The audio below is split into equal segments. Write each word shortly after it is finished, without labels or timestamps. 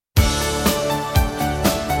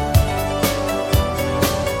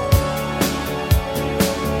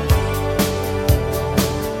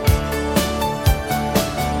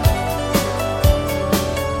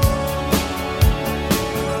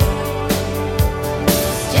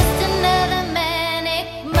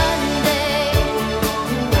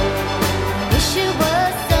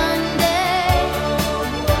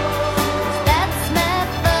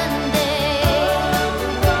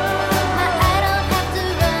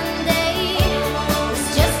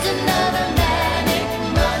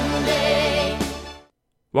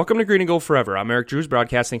Welcome to Green and Gold Forever. I'm Eric Drews,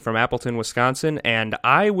 broadcasting from Appleton, Wisconsin, and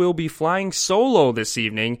I will be flying solo this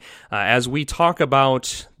evening as we talk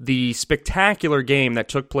about the spectacular game that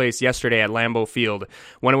took place yesterday at Lambeau Field.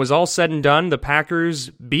 When it was all said and done, the Packers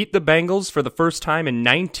beat the Bengals for the first time in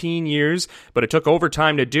 19 years, but it took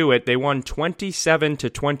overtime to do it. They won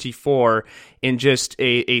 27-24 in just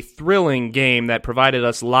a thrilling game that provided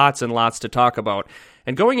us lots and lots to talk about.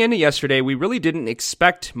 And going into yesterday, we really didn't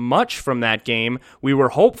expect much from that game. We were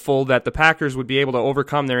hopeful that the Packers would be able to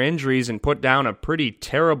overcome their injuries and put down a pretty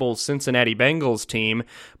terrible Cincinnati Bengals team.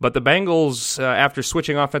 But the Bengals, after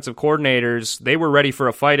switching offensive coordinators, they were ready for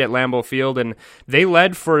a fight at Lambeau Field, and they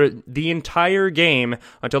led for the entire game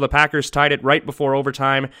until the Packers tied it right before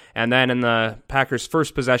overtime. And then in the Packers'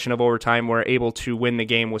 first possession of overtime, were able to win the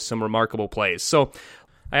game with some remarkable plays. So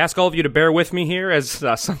I ask all of you to bear with me here, as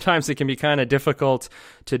sometimes it can be kind of difficult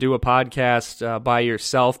to do a podcast by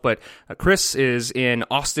yourself, but Chris is in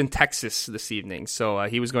Austin, Texas this evening, so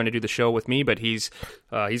he was going to do the show with me, but he's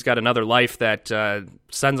got another life that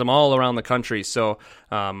sends him all around the country, so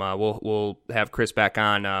we'll have Chris back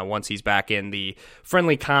on once he's back in the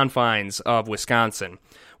friendly confines of Wisconsin.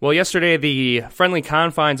 Well, yesterday, the friendly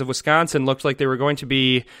confines of Wisconsin looked like they were going to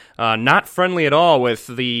be not friendly at all, with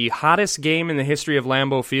the hottest game in the history of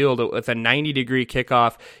Lambeau Field with a 90-degree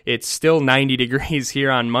kickoff. It's still 90 degrees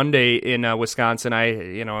here on Monday in Wisconsin.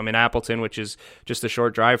 I'm in Appleton, which is just a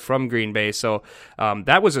short drive from Green Bay, so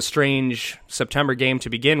that was a strange September game to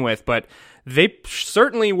begin with, but they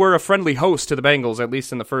certainly were a friendly host to the Bengals, at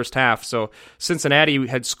least in the first half. So Cincinnati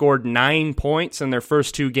had scored 9 points in their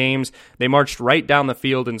first 2 games. They marched right down the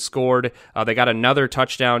field and scored. They got another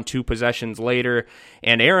touchdown 2 possessions later.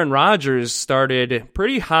 And Aaron Rodgers started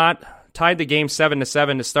pretty hot, tied the game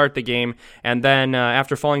 7-7 to start the game. And then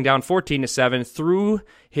after falling down 14-7, threw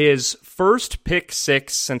his first pick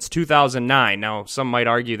six since 2009. Now, some might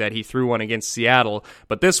argue that he threw one against Seattle,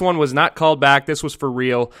 but this one was not called back. This was for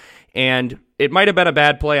real. And it might have been a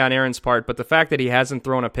bad play on Aaron's part, but the fact that he hasn't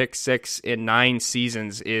thrown a pick six in 9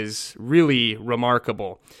 seasons is really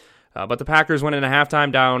remarkable. But the Packers went into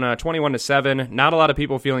halftime down 21-7. Not a lot of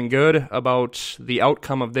people feeling good about the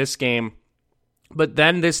outcome of this game. But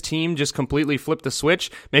then this team just completely flipped the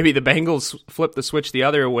switch. Maybe the Bengals flipped the switch the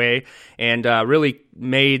other way and really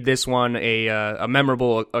made this one a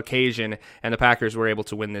memorable occasion, and the Packers were able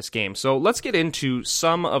to win this game. So let's get into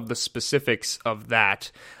some of the specifics of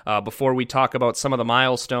that before we talk about some of the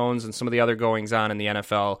milestones and some of the other goings-on in the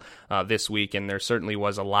NFL this week, and there certainly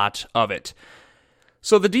was a lot of it.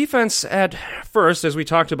 So the defense at first, as we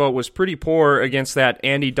talked about, was pretty poor against that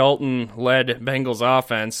Andy Dalton-led Bengals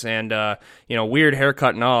offense, and weird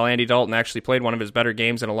haircut and all. Andy Dalton actually played one of his better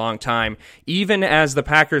games in a long time. Even as the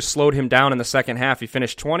Packers slowed him down in the second half, he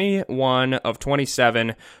finished 21 of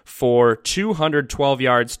 27 for 212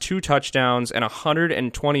 yards, 2 touchdowns, and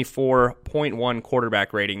 124.1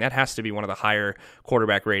 quarterback rating. That has to be one of the higher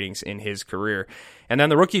quarterback ratings in his career. And then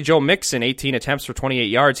the rookie Joe Mixon, 18 attempts for 28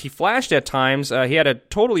 yards. He flashed at times. He had a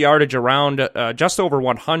total yardage around just over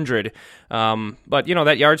 100. But,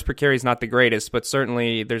 that yards per carry is not the greatest, but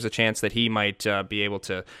certainly there's a chance that he might be able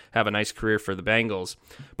to have a nice career for the Bengals.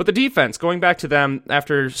 But the defense, going back to them,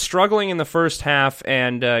 after struggling in the first half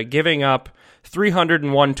and giving up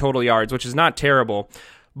 301 total yards, which is not terrible,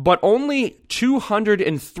 but only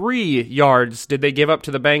 203 yards did they give up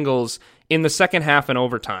to the Bengals in the second half and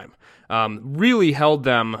overtime. Really held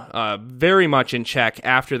them very much in check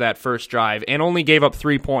after that first drive and only gave up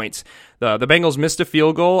 3 points. The Bengals missed a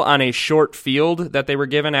field goal on a short field that they were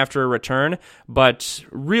given after a return, but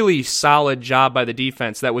really solid job by the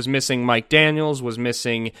defense that was missing Mike Daniels, was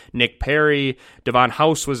missing Nick Perry, Devon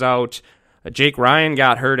House was out, Jake Ryan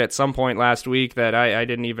got hurt at some point last week that I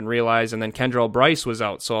didn't even realize, and then Kendrell Bryce was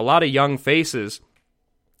out. So a lot of young faces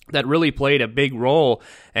that really played a big role,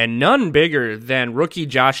 and none bigger than rookie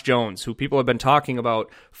Josh Jones, who people have been talking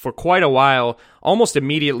about for quite a while. Almost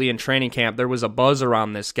immediately in training camp, there was a buzz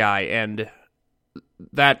around this guy, and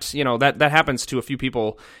that happens to a few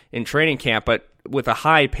people in training camp, but with a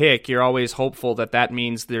high pick, you're always hopeful that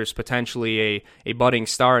means there's potentially a budding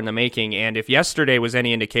star in the making, and if yesterday was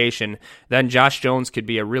any indication, then Josh Jones could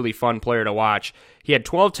be a really fun player to watch. He had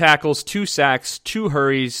 12 tackles, 2 sacks, 2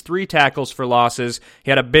 hurries, 3 tackles for losses. He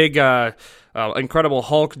had a big, incredible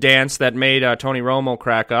Hulk dance that made Tony Romo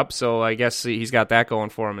crack up, so I guess he's got that going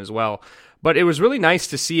for him as well. But it was really nice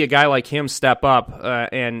to see a guy like him step up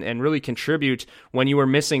and really contribute when you were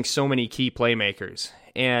missing so many key playmakers.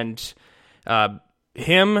 And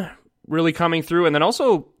him really coming through, and then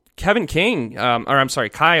also Kyle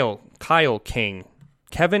King.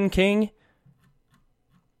 Kevin King?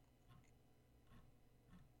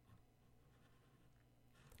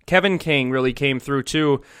 Kevin King really came through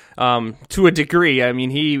too, to a degree. I mean,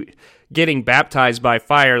 he getting baptized by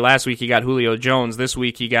fire. Last week he got Julio Jones. This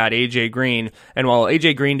week he got A.J. Green. And while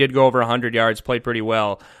A.J. Green did go over 100 yards, played pretty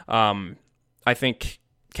well, I think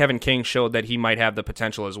Kevin King showed that he might have the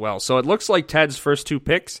potential as well. So it looks like Ted's first 2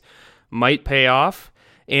 picks might pay off.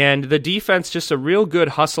 And the defense, just a real good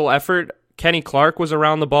hustle effort. Kenny Clark was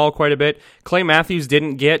around the ball quite a bit. Clay Matthews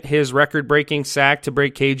didn't get his record-breaking sack to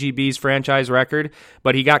break KGB's franchise record,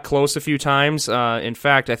 but he got close a few times. In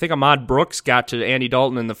fact, I think Ahmad Brooks got to Andy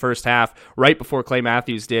Dalton in the first half right before Clay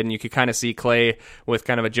Matthews did, and you could kind of see Clay with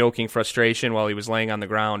kind of a joking frustration while he was laying on the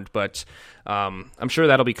ground. But I'm sure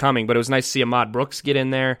that'll be coming. But it was nice to see Ahmad Brooks get in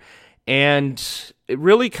there. And it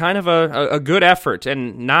really kind of a good effort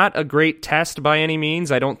and not a great test by any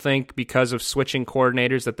means. I don't think because of switching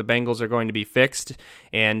coordinators that the Bengals are going to be fixed.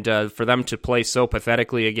 And for them to play so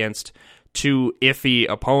pathetically against 2 iffy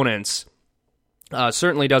opponents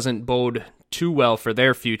certainly doesn't bode too well for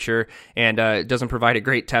their future. And it doesn't provide a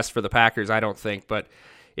great test for the Packers, I don't think. But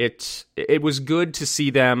it was good to see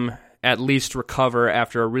them at least recover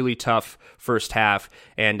after a really tough first half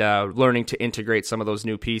and learning to integrate some of those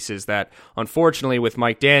new pieces that, unfortunately, with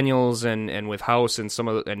Mike Daniels and with House and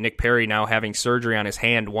and Nick Perry now having surgery on his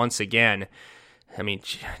hand once again, I mean,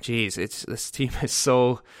 geez, this team is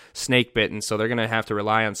so snake bitten, so they're going to have to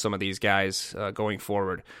rely on some of these guys going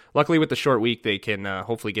forward. Luckily, with the short week, they can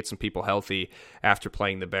hopefully get some people healthy after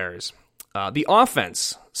playing the Bears. The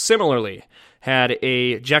offense, similarly, had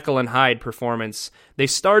a Jekyll and Hyde performance. They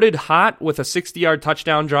started hot with a 60-yard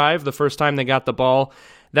touchdown drive the first time they got the ball,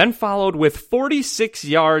 then followed with 46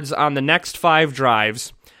 yards on the next 5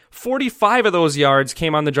 drives. 45 of those yards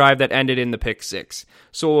came on the drive that ended in the pick 6.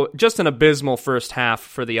 So just an abysmal first half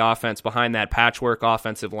for the offense behind that patchwork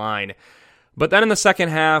offensive line. But then in the second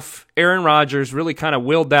half, Aaron Rodgers really kind of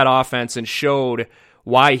willed that offense and showed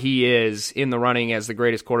why he is in the running as the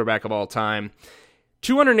greatest quarterback of all time.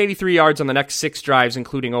 283 yards on the next 6 drives,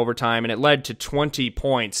 including overtime, and it led to 20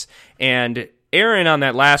 points. And Aaron on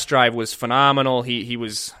that last drive was phenomenal. He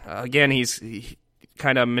was, again, he's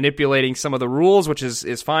kind of manipulating some of the rules, which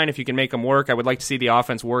is fine if you can make them work. I would like to see the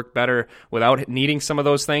offense work better without needing some of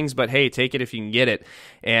those things, but hey, take it if you can get it.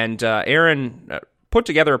 And Aaron put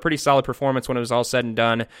together a pretty solid performance when it was all said and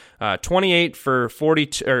done. 28 of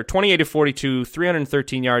 42,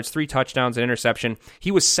 313 yards, 3 touchdowns, and interception. He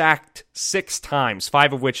was sacked 6 times,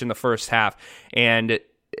 5 of which in the first half. And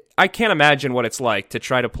I can't imagine what it's like to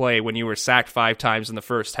try to play when you were sacked 5 times in the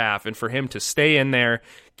first half, and for him to stay in there,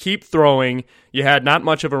 keep throwing. You had not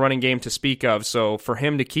much of a running game to speak of, so for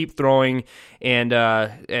him to keep throwing and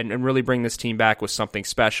really bring this team back was something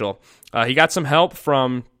special. He got some help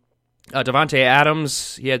from Davante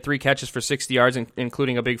Adams. He had 3 catches for 60 yards,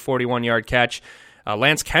 including a big 41-yard catch.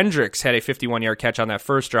 Lance Kendricks had a 51-yard catch on that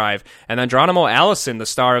first drive. And then Geronimo Allison, the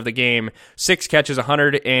star of the game, 6 catches,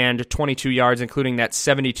 122 yards, including that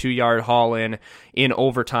 72-yard haul in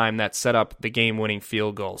overtime that set up the game-winning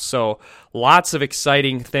field goal. So lots of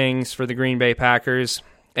exciting things for the Green Bay Packers.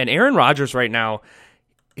 And Aaron Rodgers right now,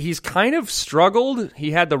 he's kind of struggled.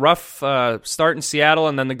 He had the rough start in Seattle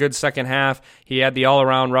and then the good second half. He had the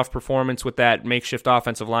all-around rough performance with that makeshift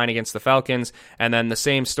offensive line against the Falcons, and then the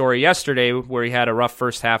same story yesterday where he had a rough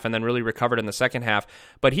first half and then really recovered in the second half.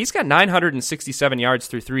 But he's got 967 yards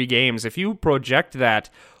through 3 games. If you project that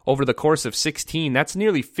over the course of 16, that's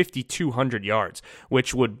nearly 5,200 yards,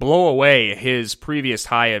 which would blow away his previous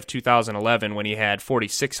high of 2011 when he had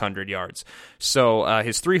 4,600 yards. So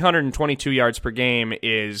his 322 yards per game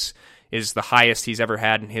is the highest he's ever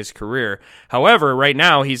had in his career. However, right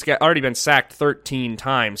now he's already been sacked 13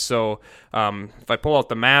 times. So if I pull out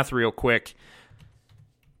the math real quick,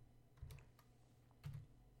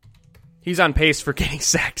 he's on pace for getting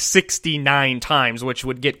sacked 69 times, which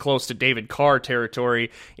would get close to David Carr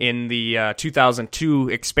territory in the 2002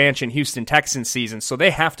 expansion Houston Texans season. So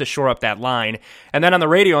they have to shore up that line. And then on the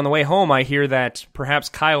radio on the way home, I hear that perhaps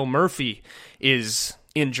Kyle Murphy is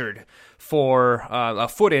injured for a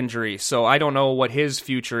foot injury. So I don't know what his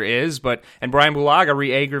future is, and Brian Bulaga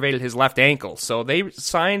re-aggravated his left ankle. So they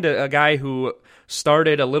signed a guy who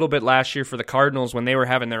started a little bit last year for the Cardinals when they were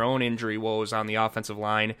having their own injury woes on the offensive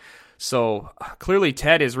line. So clearly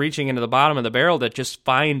Ted is reaching into the bottom of the barrel to just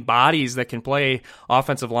find bodies that can play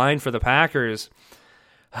offensive line for the Packers.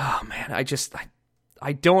 Oh man,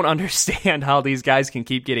 I don't understand how these guys can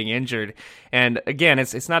keep getting injured. And again,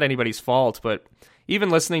 it's not anybody's fault, but even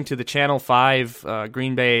listening to the Channel 5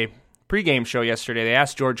 Green Bay pregame show yesterday, they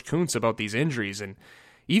asked George Kuntz about these injuries, and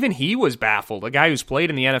even he was baffled. A guy who's played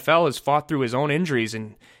in the NFL has fought through his own injuries,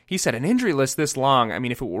 and he said an injury list this long, I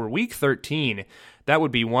mean, if it were week 13, that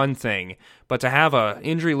would be one thing. But to have an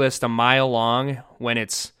injury list a mile long when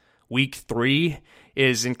it's week 3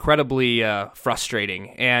 is incredibly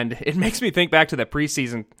frustrating. And it makes me think back to the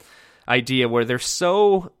preseason idea where they're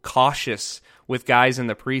so cautious with guys in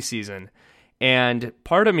the preseason. And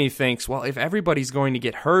part of me thinks, well, if everybody's going to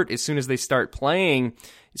get hurt as soon as they start playing,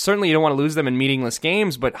 certainly you don't want to lose them in meaningless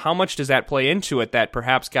games, but how much does that play into it that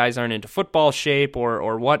perhaps guys aren't into football shape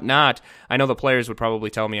or whatnot? I know the players would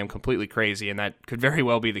probably tell me I'm completely crazy, and that could very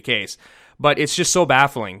well be the case. But it's just so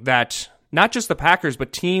baffling that not just the Packers,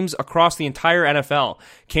 but teams across the entire NFL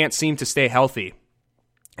can't seem to stay healthy.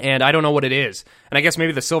 And I don't know what it is. And I guess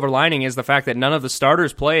maybe the silver lining is the fact that none of the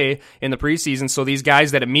starters play in the preseason, so these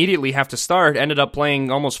guys that immediately have to start ended up playing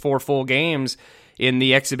almost 4 full games in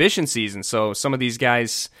the exhibition season. So some of these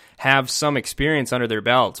guys have some experience under their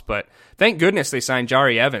belt. But thank goodness they signed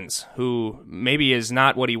Jahri Evans, who maybe is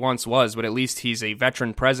not what he once was, but at least he's a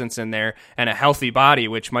veteran presence in there and a healthy body,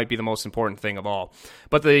 which might be the most important thing of all.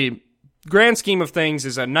 But the grand scheme of things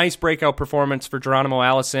is a nice breakout performance for Geronimo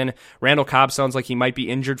Allison. Randall Cobb sounds like he might be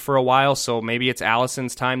injured for a while, so maybe it's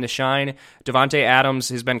Allison's time to shine. Davante Adams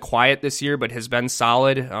has been quiet this year, but has been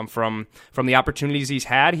solid from the opportunities he's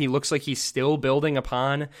had. He looks like he's still building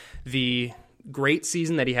upon the great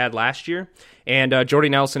season that he had last year. And Jordy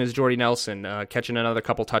Nelson is Jordy Nelson, catching another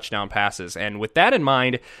couple touchdown passes. And with that in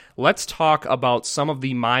mind, let's talk about some of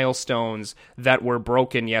the milestones that were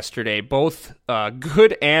broken yesterday, both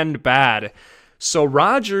good and bad. So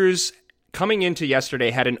Rodgers, coming into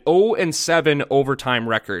yesterday, had an 0-7 overtime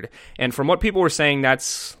record. And from what people were saying,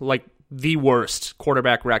 that's like the worst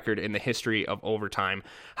quarterback record in the history of overtime.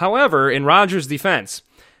 However, in Rodgers' defense,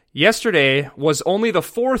 yesterday was only the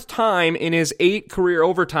 4th time in his 8 career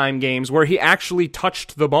overtime games where he actually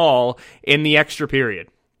touched the ball in the extra period.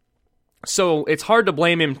 So it's hard to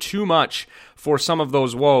blame him too much for some of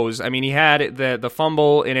those woes. I mean, he had the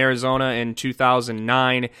fumble in Arizona in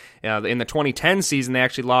 2009. In the 2010 season, they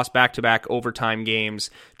actually lost back-to-back overtime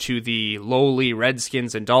games to the lowly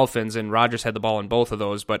Redskins and Dolphins, and Rodgers had the ball in both of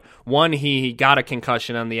those. But one, he got a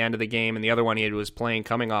concussion on the end of the game, and the other one he was playing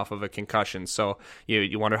coming off of a concussion. So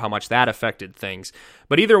you wonder how much that affected things.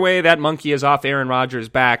 But either way, that monkey is off Aaron Rodgers'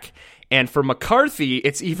 back. And for McCarthy,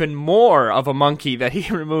 it's even more of a monkey that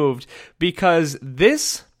he removed, because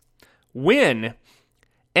this win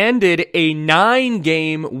ended a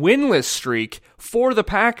 9-game winless streak for the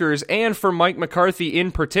Packers and for Mike McCarthy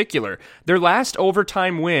in particular. Their last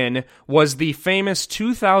overtime win was the famous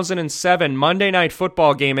 2007 Monday Night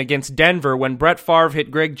Football game against Denver when Brett Favre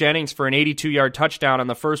hit Greg Jennings for an 82-yard touchdown on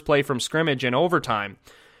the first play from scrimmage in overtime.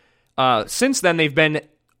 Since then, they've been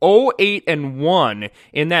 0-8-1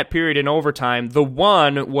 in that period in overtime. The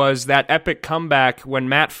one was that epic comeback when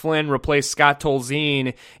Matt Flynn replaced Scott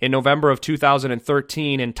Tolzien in November of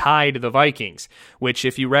 2013 and tied the Vikings, which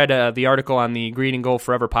if you read the article on the Green and Gold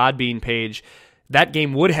Forever Podbean page, that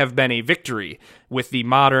game would have been a victory with the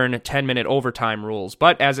modern 10-minute overtime rules.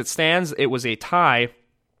 But as it stands, it was a tie.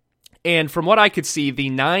 And from what I could see, the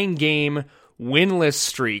 9-game winless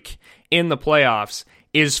streak in the playoffs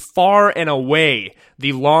is far and away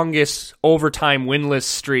the longest overtime winless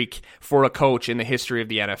streak for a coach in the history of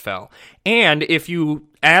the NFL. And if you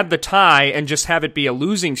add the tie and just have it be a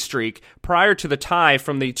losing streak, prior to the tie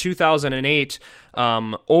from the 2008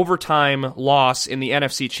 overtime loss in the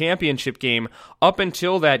NFC Championship game, up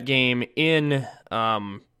until that game in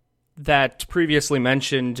that previously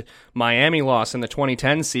mentioned Miami loss in the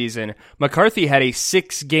 2010 season, McCarthy had a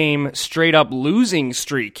 6-game straight-up losing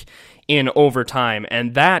streak in overtime,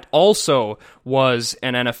 and that also was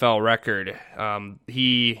an NFL record.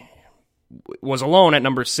 He was alone at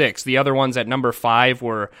number 6. The other ones at number 5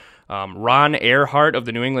 were Ron Earhart of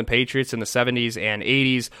the New England Patriots in the 70s and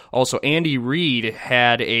 80s. Also, Andy Reid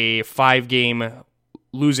had a 5-game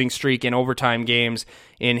losing streak in overtime games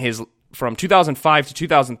in his from 2005 to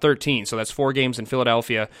 2013, so that's 4 games in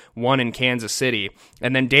Philadelphia, 1 in Kansas City.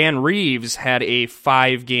 And then Dan Reeves had a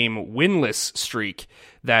 5-game winless streak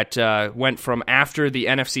that went from after the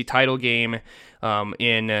NFC title game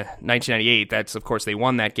in 1998. That's, of course, they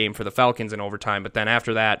won that game for the Falcons in overtime, but then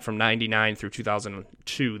after that, from 99 through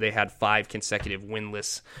 2002, they had 5 consecutive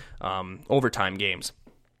winless overtime games.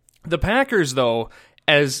 The Packers, though,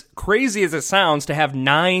 as crazy as it sounds to have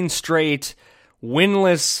 9 straight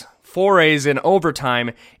winless forays in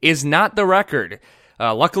overtime, is not the record.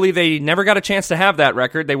 Luckily, they never got a chance to have that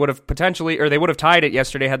record. They would have tied it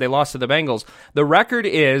yesterday had they lost to the Bengals. The record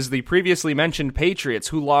is the previously mentioned Patriots,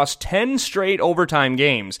 who lost 10 straight overtime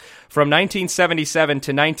games from 1977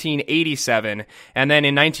 to 1987, and then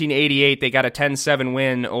in 1988 they got a 10-7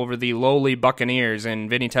 win over the lowly Buccaneers in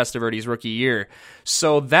Vinny Testaverde's rookie year.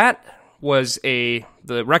 So that was the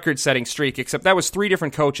record-setting streak, except that was 3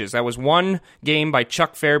 different coaches. That was 1 game by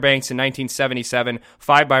Chuck Fairbanks in 1977,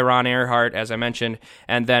 5 by Ron Earhart, as I mentioned,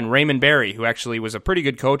 and then Raymond Berry, who actually was a pretty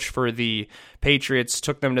good coach for the Patriots,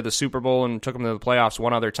 took them to the Super Bowl and took them to the playoffs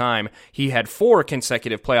one other time. He had 4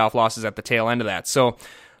 consecutive playoff losses at the tail end of that. So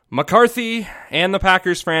McCarthy and the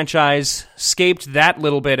Packers franchise escaped that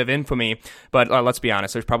little bit of infamy, but let's be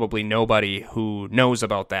honest, there's probably nobody who knows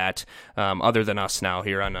about that other than us now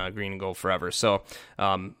here on Green and Gold Forever. So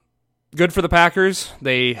good for the Packers.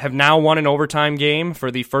 They have now won an overtime game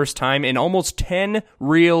for the first time in almost 10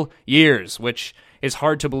 real years, which is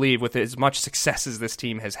hard to believe with as much success as this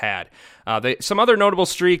team has had. Some other notable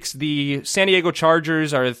streaks, the San Diego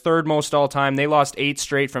Chargers are the 3rd most all-time. They lost 8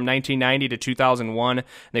 straight from 1990 to 2001.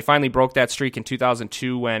 They finally broke that streak in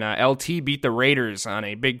 2002 when LT beat the Raiders on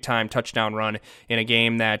a big-time touchdown run in a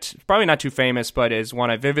game that's probably not too famous, but is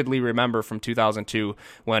one I vividly remember from 2002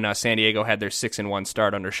 when San Diego had their 6-1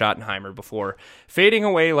 start under Schottenheimer before fading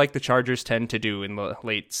away like the Chargers tend to do in the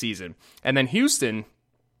late season. And then Houston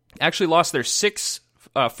actually lost their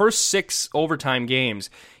first 6 overtime games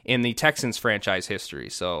in the Texans franchise history.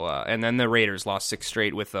 So, and then the Raiders lost 6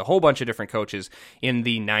 straight with a whole bunch of different coaches in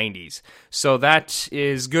the 90s. So that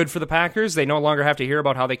is good for the Packers. They no longer have to hear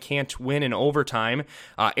about how they can't win in overtime.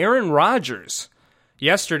 Aaron Rodgers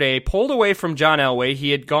yesterday pulled away from John Elway. He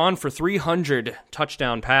had gone for 300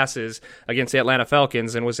 touchdown passes against the Atlanta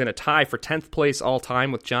Falcons and was in a tie for 10th place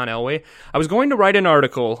all-time with John Elway. I was going to write an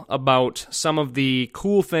article about some of the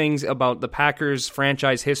cool things about the Packers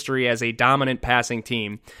franchise history as a dominant passing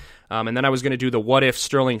team. And then I was going to do the what if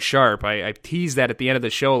Sterling Sharp. I teased that at the end of the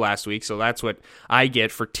show last week, so that's what I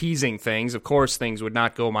get for teasing things. Of course, things would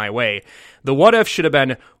not go my way. The what if should have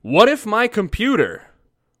been, what if my computer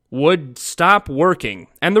would stop working,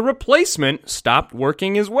 and the replacement stopped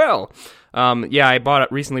working as well. I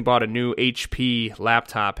recently bought a new HP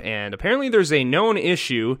laptop, and apparently there's a known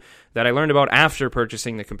issue that I learned about after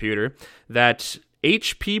purchasing the computer, that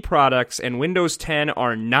HP products and Windows 10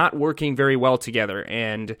 are not working very well together,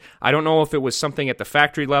 and I don't know if it was something at the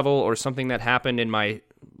factory level or something that happened in my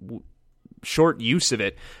short use of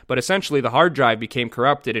it, but essentially the hard drive became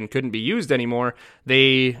corrupted and couldn't be used anymore.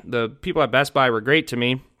 The people at Best Buy were great to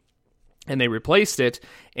me, and they replaced it,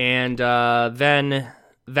 and then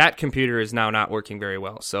that computer is now not working very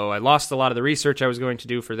well. So I lost a lot of the research I was going to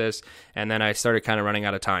do for this, and then I started kind of running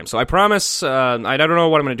out of time. So I promise, I don't know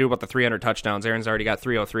what I'm going to do about the 300 touchdowns. Aaron's already got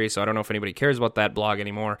 303, so I don't know if anybody cares about that blog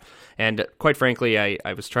anymore. And quite frankly,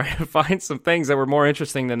 I was trying to find some things that were more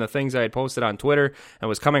interesting than the things I had posted on Twitter, and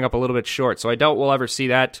was coming up a little bit short. So I doubt we'll ever see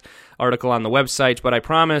that article on the website, but I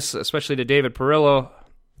promise, especially to David Perillo,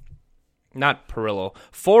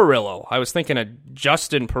 Forillo. I was thinking of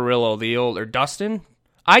Justin Perillo, or Dustin?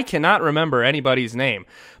 I cannot remember anybody's name.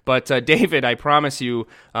 But David, I promise you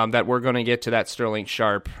that we're going to get to that Sterling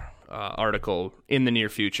Sharp article in the near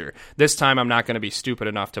future. This time I'm not going to be stupid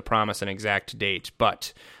enough to promise an exact date,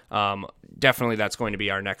 but definitely that's going to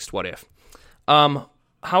be our next what if.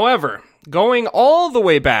 However, going all the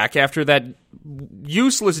way back after that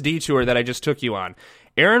useless detour that I just took you on,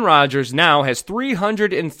 Aaron Rodgers now has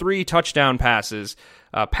 303 touchdown passes,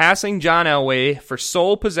 passing John Elway for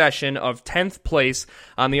sole possession of 10th place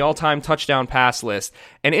on the all-time touchdown pass list.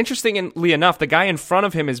 And interestingly enough, the guy in front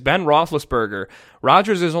of him is Ben Roethlisberger.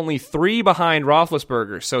 Rodgers is only 3 behind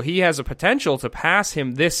Roethlisberger, so he has a potential to pass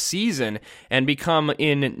him this season and become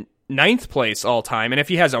in 9th place all-time, and if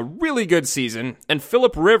he has a really good season, and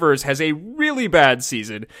Phillip Rivers has a really bad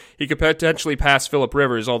season, he could potentially pass Phillip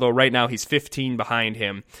Rivers, although right now he's 15 behind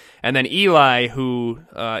him. And then Eli, who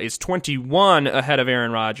is 21 ahead of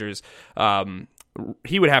Aaron Rodgers,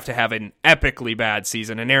 he would have to have an epically bad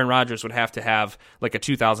season, and Aaron Rodgers would have to have like a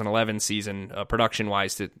 2011 season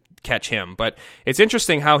production-wise to catch him. But it's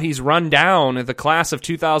interesting how he's run down the class of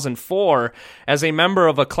 2004 as a member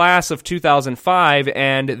of a class of 2005,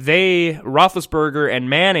 and Roethlisberger and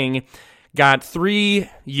Manning, got 3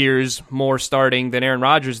 years more starting than Aaron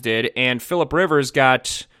Rodgers did, and Phillip Rivers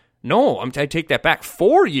got, I take that back,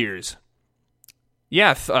 4 years.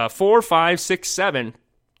 Yeah, 4, 5, 6, 7.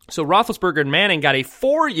 So Roethlisberger and Manning got a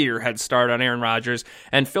 4-year head start on Aaron Rodgers,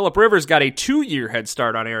 and Phillip Rivers got a 2-year head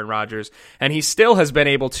start on Aaron Rodgers, and he still has been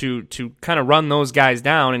able to kind of run those guys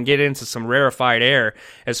down and get into some rarefied air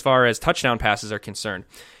as far as touchdown passes are concerned.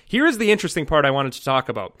 Here is the interesting part I wanted to talk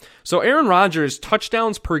about. So Aaron Rodgers'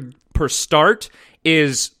 touchdowns per start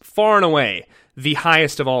is far and away the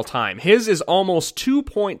highest of all time. His is almost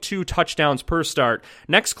 2.2 touchdowns per start.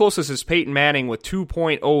 Next closest is Peyton Manning with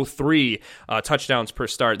 2.03 touchdowns per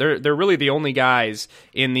start. They're really the only guys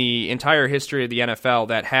in the entire history of the NFL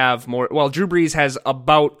that have more. Well, Drew Brees has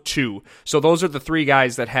about 2. So those are the 3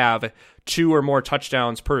 guys that have 2 or more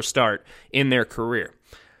touchdowns per start in their career.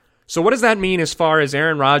 So what does that mean as far as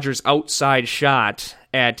Aaron Rodgers' outside shot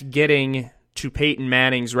at getting to Peyton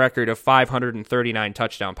Manning's record of 539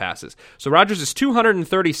 touchdown passes? So Rodgers is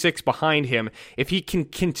 236 behind him. If he can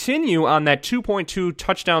continue on that 2.2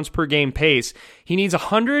 touchdowns per game pace, he needs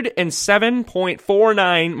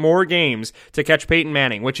 107.49 more games to catch Peyton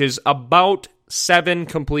Manning, which is about 7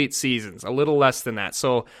 complete seasons, a little less than that.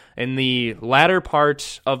 So in the latter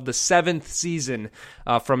part of the 7th season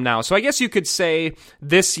from now. So I guess you could say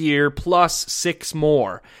this year plus 6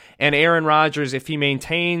 more. And Aaron Rodgers, if he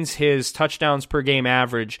maintains his touchdowns per game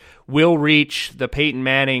average, will reach the Peyton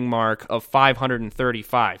Manning mark of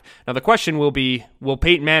 535. Now, the question will be, will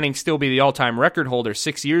Peyton Manning still be the all-time record holder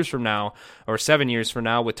 6 years from now, or 7 years from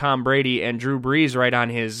now, with Tom Brady and Drew Brees right on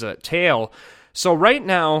his tail? So right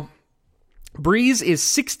now, Brees is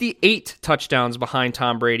 68 touchdowns behind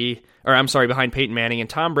behind Peyton Manning, and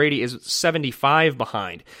Tom Brady is 75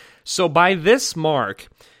 behind. So by this mark,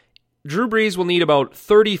 Drew Brees will need about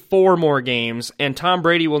 34 more games, and Tom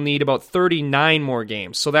Brady will need about 39 more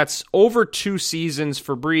games. So that's over 2 seasons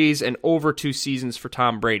for Brees and over 2 seasons for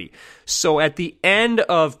Tom Brady. So at the end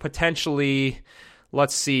of potentially,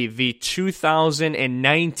 the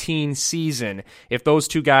 2019 season, if those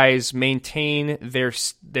 2 guys maintain their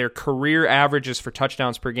career averages for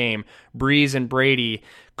touchdowns per game, Brees and Brady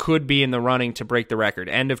could be in the running to break the record,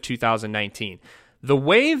 end of 2019. The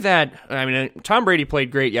way that, Tom Brady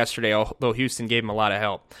played great yesterday, although Houston gave him a lot of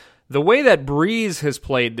help. The way that Brees has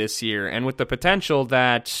played this year, and with the potential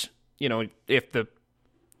that, if the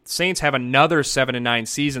Saints have another 7-9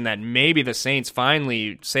 season, that maybe the Saints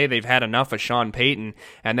finally say they've had enough of Sean Payton,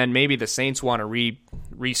 and then maybe the Saints want to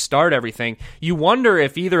restart everything. You wonder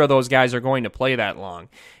if either of those guys are going to play that long.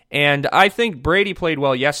 And I think Brady played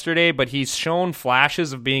well yesterday, but he's shown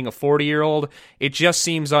flashes of being a 40-year-old. It just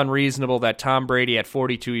seems unreasonable that Tom Brady at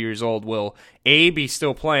 42 years old will, A, be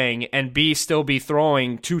still playing, and B, still be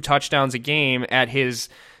throwing 2 touchdowns a game at his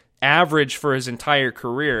average for his entire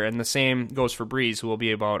career. And the same goes for Brees, who will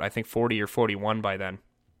be about, I think, 40 or 41 by then.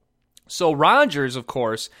 So Rodgers, of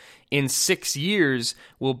course, in 6 years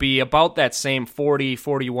will be about that same 40,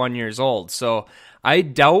 41 years old. So I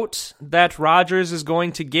doubt that Rodgers is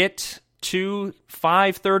going to get to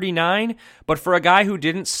 539, but for a guy who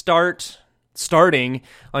didn't starting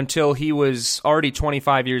until he was already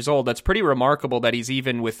 25 years old, that's pretty remarkable that he's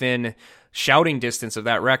even within shouting distance of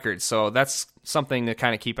that record. So that's something to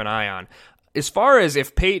kind of keep an eye on. As far as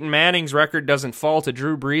if Peyton Manning's record doesn't fall to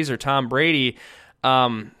Drew Brees or Tom Brady,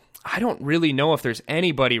 I don't really know if there's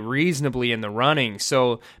anybody reasonably in the running.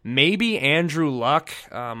 So maybe Andrew Luck.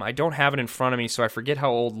 I don't have it in front of me, so I forget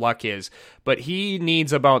how old Luck is. But he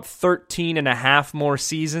needs about 13 and a half more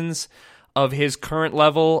seasons of his current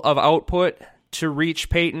level of output to reach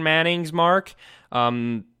Peyton Manning's mark.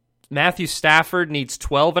 Matthew Stafford needs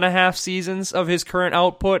 12 and a half seasons of his current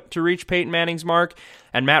output to reach Peyton Manning's mark.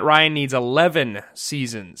 And Matt Ryan needs 11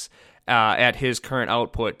 seasons at his current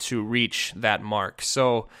output to reach that mark.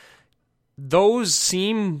 So those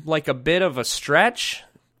seem like a bit of a stretch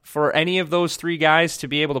for any of those 3 guys to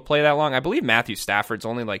be able to play that long. I believe Matthew Stafford's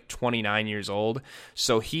only like 29 years old,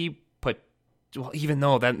 so even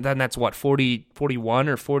though then that's 41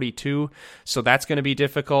 or 42, so that's going to be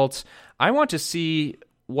difficult. I want to see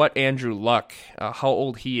what Andrew Luck, how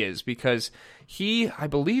old he is, because he, I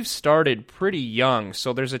believe, started pretty young,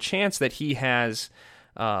 so there's a chance that he has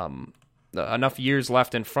enough years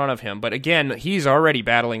left in front of him. But again, he's already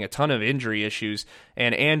battling a ton of injury issues,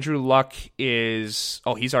 and Andrew Luck he's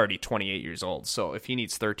already 28 years old. So if he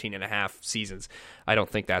needs 13 and a half seasons, I don't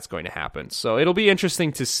think that's going to happen. So it'll be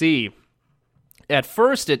interesting to see. At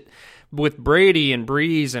first, with Brady and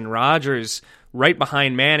Brees and Rodgers right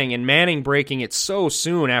behind Manning, and Manning breaking it so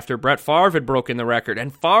soon after Brett Favre had broken the record,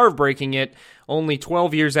 and Favre breaking it only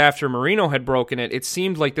 12 years after Marino had broken it, it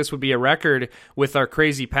seemed like this would be a record with our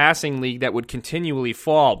crazy passing league that would continually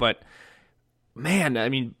fall. But,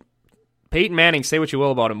 man, Peyton Manning, say what you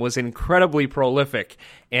will about him, was incredibly prolific,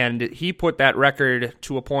 and he put that record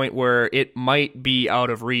to a point where it might be out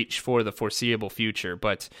of reach for the foreseeable future.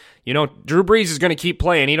 But, Drew Brees is going to keep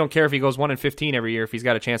playing. He don't care if he goes 1-15 every year if he's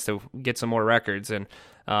got a chance to get some more records. And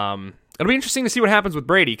it'll be interesting to see what happens with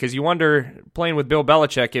Brady, because you wonder, playing with Bill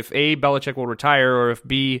Belichick, if A, Belichick will retire, or if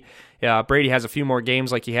B, Brady has a few more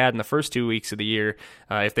games like he had in the first 2 weeks of the year,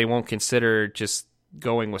 if they won't consider just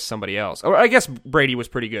going with somebody else. Or I guess Brady was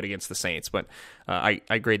pretty good against the Saints, but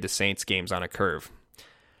I grade the Saints games on a curve.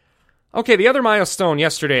 Okay, the other milestone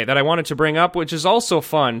yesterday that I wanted to bring up, which is also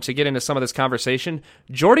fun to get into some of this conversation,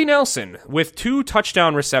 Jordy Nelson with 2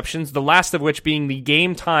 touchdown receptions, the last of which being the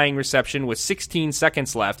game-tying reception with 16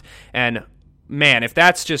 seconds left. And man, if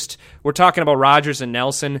that's just, we're talking about Rodgers and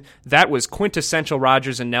Nelson, that was quintessential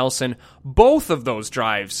Rodgers and Nelson. Both of those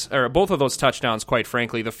drives, or both of those touchdowns, quite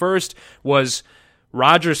frankly. The first was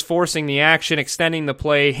Rodgers forcing the action, extending the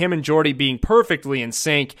play, him and Jordy being perfectly in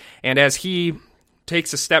sync, and as he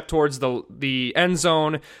takes a step towards the end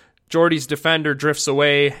zone, Jordy's defender drifts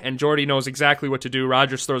away, and Jordy knows exactly what to do.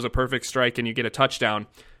 Rodgers throws a perfect strike, and you get a touchdown.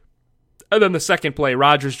 And then the second play,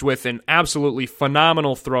 Rodgers with an absolutely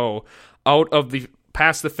phenomenal throw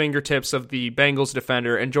past the fingertips of the Bengals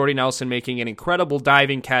defender, and Jordy Nelson making an incredible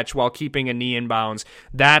diving catch while keeping a knee in bounds.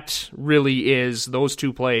 That really is, those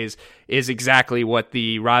 2 plays, is exactly what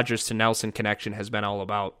the Rodgers to Nelson connection has been all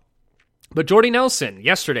about. But Jordy Nelson,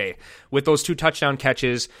 yesterday, with those 2 touchdown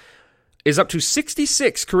catches, is up to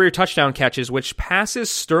 66 career touchdown catches, which passes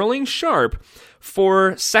Sterling Sharpe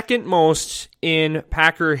for second most in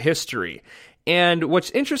Packer history. And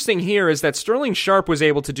what's interesting here is that Sterling Sharpe was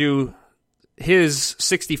able to do his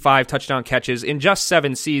 65 touchdown catches in just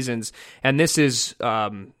 7 seasons, and this is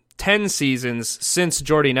 10 seasons since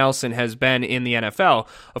Jordy Nelson has been in the NFL.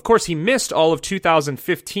 Of course, he missed all of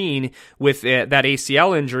 2015 with that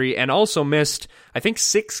ACL injury, and also missed, I think,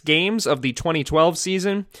 6 games of the 2012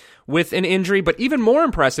 season with an injury. But even more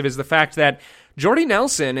impressive is the fact that Jordy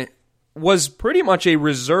Nelson was pretty much a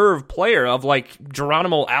reserve player of like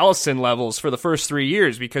Geronimo Allison levels for the first 3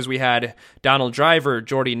 years, because we had Donald Driver,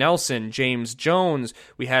 Jordy Nelson, James Jones.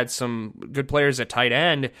 We had some good players at tight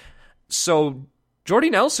end. So Jordy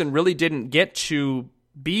Nelson really didn't get to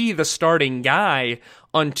be the starting guy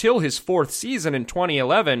until his 4th season in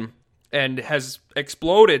 2011, and has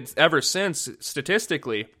exploded ever since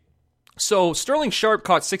statistically. So Sterling Sharpe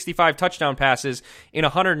caught 65 touchdown passes in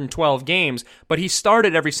 112 games, but he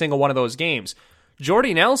started every single one of those games.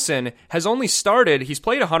 Jordy Nelson has only started, he's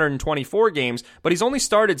played 124 games, but he's only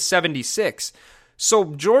started 76.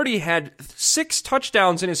 So Jordy had 6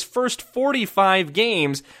 touchdowns in his first 45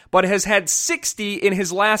 games, but has had 60 in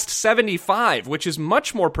his last 75, which is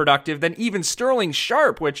much more productive than even Sterling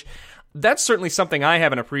Sharpe, which that's certainly something I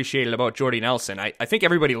haven't appreciated about Jordy Nelson. I think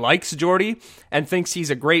everybody likes Jordy and thinks he's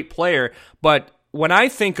a great player, but when I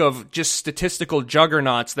think of just statistical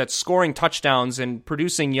juggernauts that's scoring touchdowns and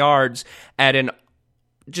producing yards at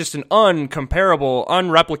just an uncomparable,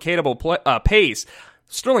 unreplicatable pace,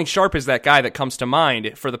 Sterling Sharpe is that guy that comes to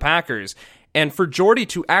mind for the Packers. And for Jordy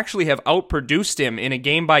to actually have outproduced him in a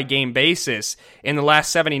game-by-game basis in the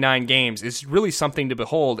last 79 games is really something to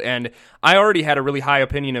behold. And I already had a really high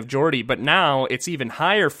opinion of Jordy, but now it's even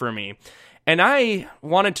higher for me. And I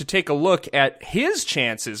wanted to take a look at his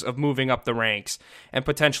chances of moving up the ranks and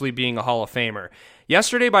potentially being a Hall of Famer.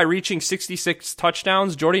 Yesterday, by reaching 66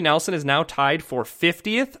 touchdowns, Jordy Nelson is now tied for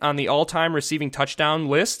 50th on the all-time receiving touchdown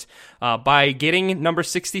list by getting number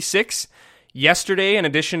 66. Yesterday, in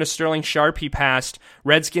addition to Sterling Sharpe, he passed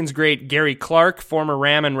Redskins great Gary Clark, former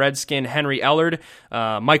Ram and Redskin Henry Ellard,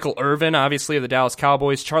 Michael Irvin, obviously of the Dallas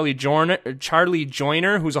Cowboys, Charlie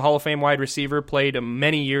Joyner, who's a Hall of Fame wide receiver, played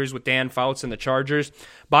many years with Dan Fouts and the Chargers,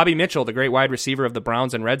 Bobby Mitchell, the great wide receiver of the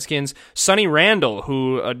Browns and Redskins, Sonny Randall,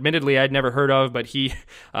 who admittedly I'd never heard of, but he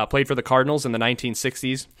played for the Cardinals in the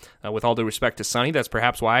 1960s. With all due respect to Sonny, that's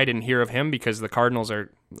perhaps why I didn't hear of him, because the Cardinals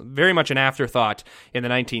are very much an afterthought in the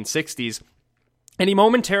 1960s. And he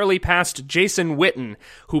momentarily passed Jason Witten,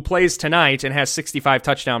 who plays tonight and has 65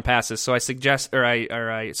 touchdown passes. So I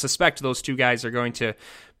suspect those 2 guys are going to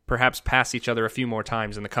perhaps pass each other a few more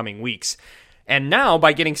times in the coming weeks. And now,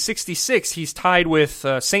 by getting 66, he's tied with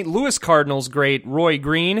St. Louis Cardinals great Roy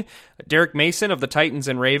Green, Derek Mason of the Titans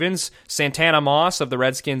and Ravens, Santana Moss of the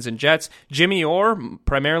Redskins and Jets, Jimmy Orr,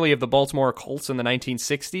 primarily of the Baltimore Colts in the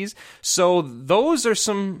 1960s. So those are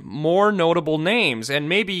some more notable names, and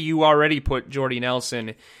maybe you already put Jordy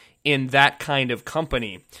Nelson in that kind of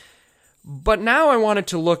company. But now I wanted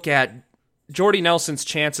to look at Jordy Nelson's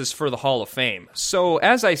chances for the Hall of Fame. So,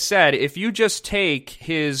 as I said, if you just take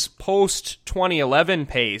his post-2011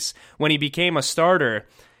 pace, when he became a starter,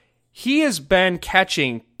 he has been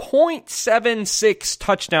catching .76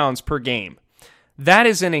 touchdowns per game. That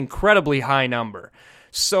is an incredibly high number.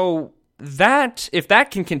 So, if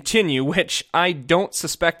that can continue, which I don't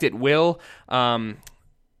suspect it will,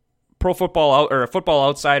 Football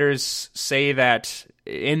Outsiders say that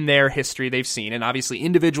in their history they've seen, and obviously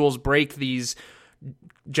individuals break these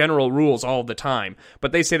general rules all the time,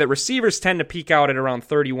 but they say that receivers tend to peak out at around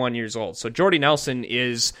 31 years old. So Jordy Nelson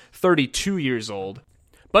is 32 years old.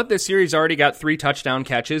 But this year he's already got 3 touchdown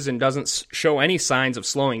catches and doesn't show any signs of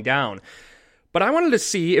slowing down. But I wanted to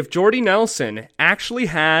see if Jordy Nelson actually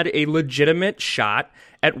had a legitimate shot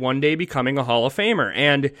at one day becoming a Hall of Famer.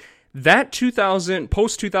 And that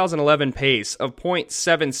post-2011 pace of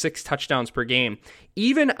 .76 touchdowns per game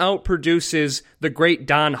even outproduces the great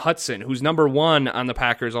Don Hutson, who's number 1 on the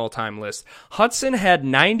Packers all-time list. Hutson had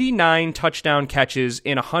 99 touchdown catches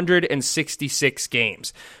in 166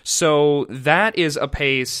 games. So that is a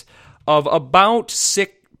pace of about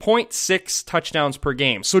 0.6 touchdowns per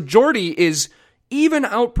game. So Jordy is even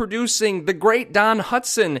outproducing the great Don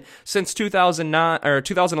Hutson since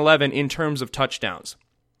 2011 in terms of touchdowns.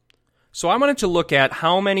 So I wanted to look at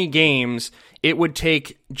how many games it would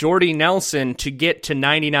take Jordy Nelson to get to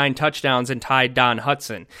 99 touchdowns and tie Don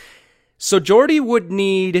Hutson. So Jordy would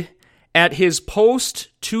need, at his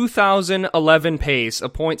post-2011 pace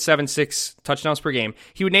of .76 touchdowns per game,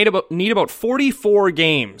 he would need about 44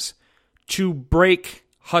 games to break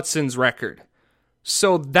Hutson's record.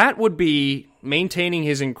 So that would be maintaining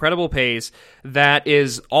his incredible pace that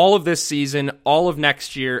is all of this season, all of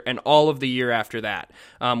next year, and all of the year after that.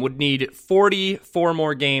 Would need 44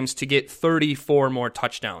 more games to get 34 more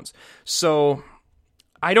touchdowns. So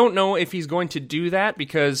I don't know if he's going to do that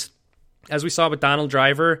because, as we saw with Donald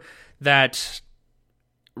Driver, that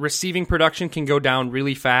receiving production can go down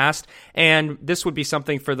really fast, and this would be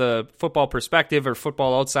something for the Football Perspective or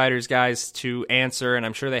Football Outsiders guys to answer, and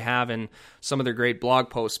I'm sure they have in some of their great blog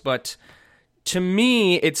posts. But to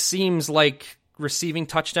me, it seems like receiving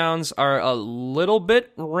touchdowns are a little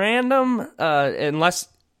bit random, unless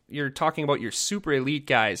you're talking about your super elite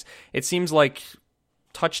guys. It seems like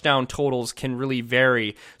touchdown totals can really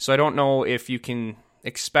vary, so I don't know if you can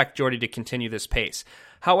expect Jordy to continue this pace.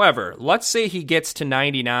 However, let's say he gets to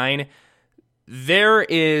 99. There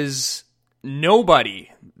is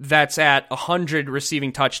nobody that's at 100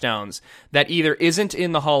 receiving touchdowns that either isn't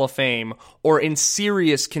in the Hall of Fame or in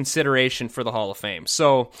serious consideration for the Hall of Fame.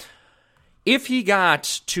 So if he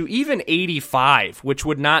got to even 85, which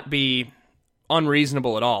would not be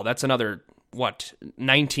unreasonable at all, that's another,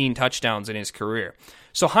 19 touchdowns in his career.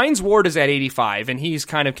 So Hines Ward is at 85, and he's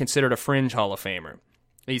kind of considered a fringe Hall of Famer.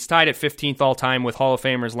 He's tied at 15th all-time with Hall of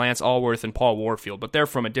Famers Lance Allworth and Paul Warfield, but they're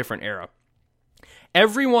from a different era.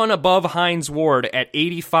 Everyone above Hines Ward at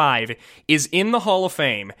 85 is in the Hall of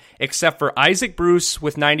Fame, except for Isaac Bruce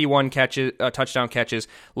with 91 touchdown catches,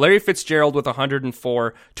 Larry Fitzgerald with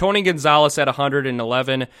 104, Tony Gonzalez at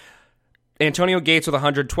 111, Antonio Gates with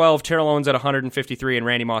 112, Terrell Owens at 153, and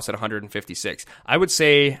Randy Moss at 156. I would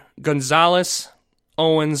say Gonzalez,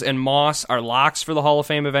 Owens, and Moss are locks for the Hall of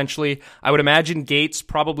Fame eventually. I would imagine Gates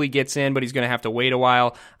probably gets in, but he's going to have to wait a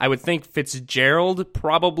while. I would think Fitzgerald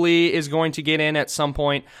probably is going to get in at some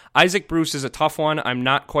point. Isaac Bruce is a tough one. I'm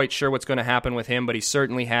not quite sure what's going to happen with him, but he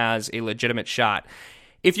certainly has a legitimate shot.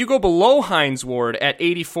 If you go below Hines Ward at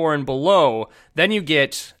 84 and below, then you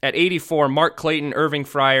get at 84 Mark Clayton, Irving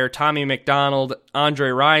Fryer, Tommy McDonald, Andre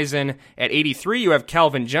Rison. At 83 you have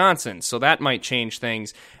Calvin Johnson, so that might change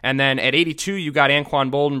things. And then at 82 you got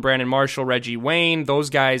Anquan Boldin, Brandon Marshall, Reggie Wayne.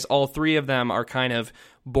 Those guys, all three of them are kind of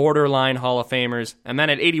borderline Hall of Famers. And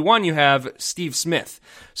then at 81 you have Steve Smith.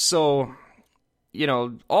 So,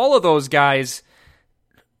 all of those guys.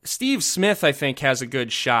 Steve Smith, I think, has a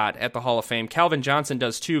good shot at the Hall of Fame. Calvin Johnson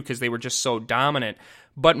does too, because they were just so dominant.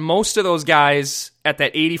 But most of those guys at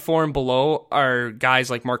that 84 and below are guys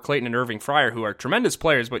like Mark Clayton and Irving Fryer, who are tremendous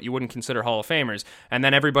players, but you wouldn't consider Hall of Famers. And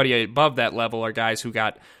then everybody above that level are guys who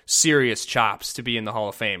got serious chops to be in the Hall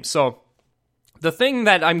of Fame. So the thing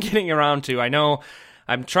that I'm getting around to, I know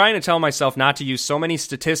I'm trying to tell myself not to use so many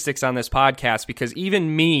statistics on this podcast because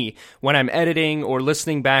even me, when I'm editing or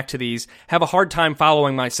listening back to these, have a hard time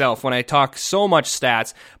following myself when I talk so much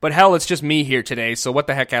stats. But hell, it's just me here today, so what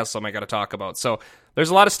the heck else am I going to talk about? So there's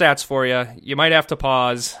a lot of stats for you. You might have to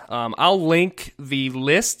pause. I'll link the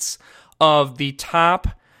lists of the top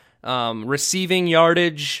receiving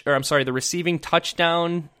yardage, the receiving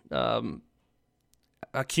touchdown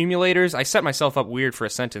accumulators. I set myself up weird for a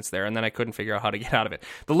sentence there, and then I couldn't figure out how to get out of it.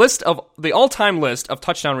 The all-time list of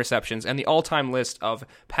touchdown receptions and the all-time list of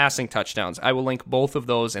passing touchdowns. I will link both of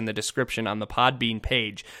those in the description on the Podbean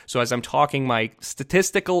page. So as I'm talking my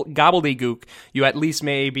statistical gobbledygook, you at least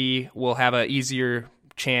maybe will have an easier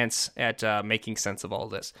chance at making sense of all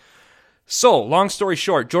this. So, long story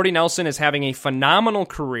short, Jordy Nelson is having a phenomenal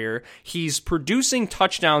career. He's producing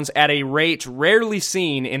touchdowns at a rate rarely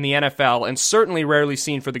seen in the NFL and certainly rarely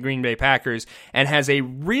seen for the Green Bay Packers, and has a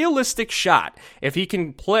realistic shot, if he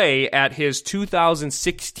can play at his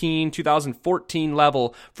 2016, 2014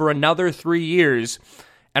 level for another 3 years,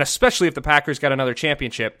 and especially if the Packers got another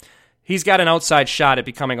championship, he's got an outside shot at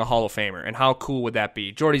becoming a Hall of Famer, and how cool would that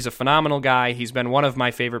be? Jordy's a phenomenal guy. He's been one of my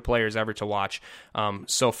favorite players ever to watch.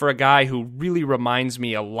 So for a guy who really reminds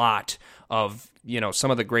me a lot of, some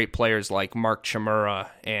of the great players like Mark Chmura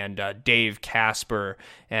and Dave Casper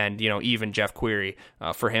and, even Jeff Query,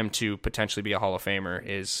 for him to potentially be a Hall of Famer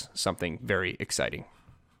is something very exciting.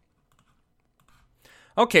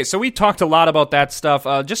 Okay, so we talked a lot about that stuff.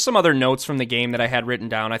 Just some other notes from the game that I had written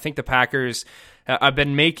down. I think the Packers have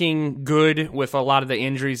been making good with a lot of the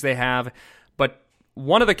injuries they have, but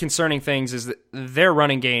one of the concerning things is that their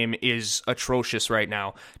running game is atrocious right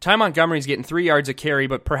now. Ty Montgomery's getting 3 yards a carry,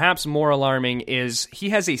 but perhaps more alarming is he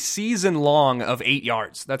has a season long of 8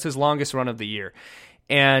 yards. That's his longest run of the year,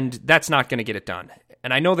 and that's not going to get it done.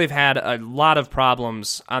 And I know they've had a lot of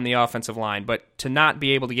problems on the offensive line, but to not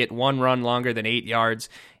be able to get one run longer than 8 yards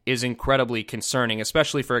is incredibly concerning,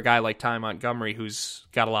 especially for a guy like Ty Montgomery who's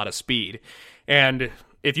got a lot of speed. And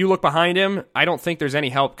if you look behind him, I don't think there's any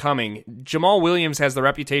help coming. Jamal Williams has the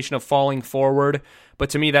reputation of falling forward,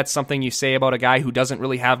 but to me that's something you say about a guy who doesn't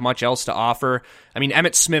really have much else to offer. I mean,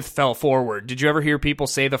 Emmitt Smith fell forward. Did you ever hear people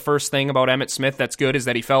say the first thing about Emmitt Smith that's good is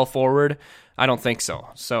that he fell forward? I don't think so.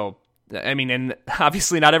 So, I mean, and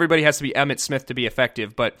obviously not everybody has to be Emmitt Smith to be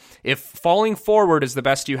effective, but if falling forward is the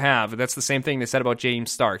best you have, that's the same thing they said about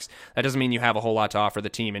James Starks. That doesn't mean you have a whole lot to offer the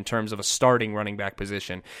team in terms of a starting running back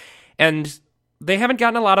position. And they haven't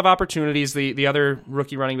gotten a lot of opportunities, the other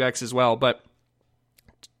rookie running backs as well, but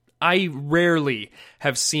I rarely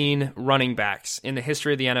have seen running backs in the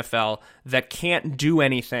history of the NFL that can't do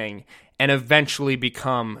anything and eventually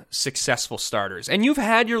become successful starters. And you've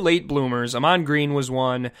had your late bloomers. Ahman Green was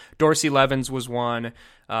one. Dorsey Levens was one.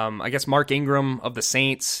 I guess Mark Ingram of the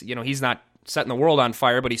Saints, he's not setting the world on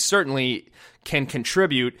fire, but he certainly can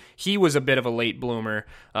contribute. He was a bit of a late bloomer,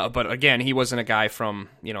 but again, he wasn't a guy from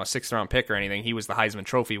a sixth-round pick or anything. He was the Heisman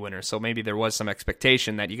Trophy winner, so maybe there was some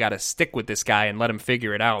expectation that you got to stick with this guy and let him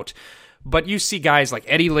figure it out. But you see guys like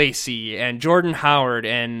Eddie Lacy and Jordan Howard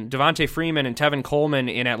and Devontae Freeman and Tevin Coleman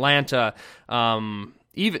in Atlanta,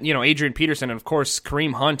 even Adrian Peterson and of course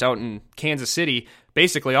Kareem Hunt out in Kansas City.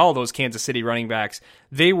 Basically, all those Kansas City running backs,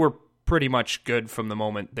 they were pretty much good from the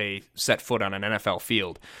moment they set foot on an NFL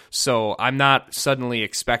field. So I'm not suddenly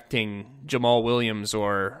expecting Jamal Williams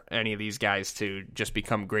or any of these guys to just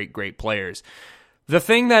become great players. The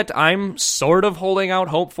thing that I'm sort of holding out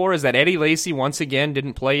hope for is that Eddie Lacy once again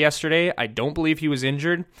didn't play yesterday. I don't believe he was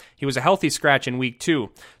injured. He was a healthy scratch in Week 2.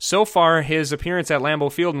 So far, his appearance at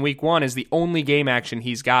Lambeau Field in Week 1 is the only game action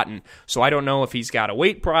he's gotten. So I don't know if he's got a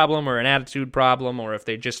weight problem or an attitude problem or if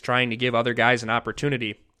they're just trying to give other guys an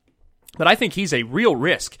opportunity. But I think he's a real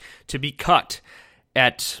risk to be cut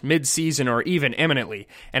at midseason or even imminently.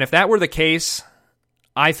 And if that were the case,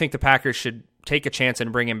 I think the Packers should take a chance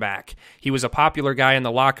and bring him back. He was a popular guy in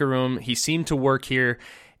the locker room. He seemed to work here.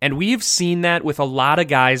 And we've seen that with a lot of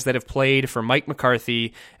guys that have played for Mike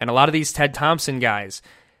McCarthy and a lot of these Ted Thompson guys.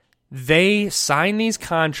 They sign these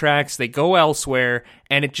contracts, they go elsewhere,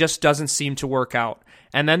 and it just doesn't seem to work out.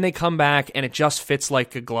 And then they come back and it just fits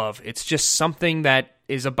like a glove. It's just something that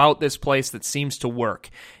is about this place that seems to work.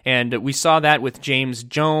 And we saw that with James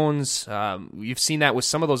Jones. You've seen that with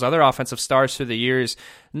some of those other offensive stars through the years.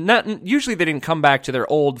 Usually they didn't come back to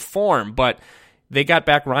their old form, but they got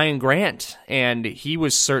back Ryan Grant, and he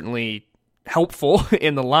was certainly helpful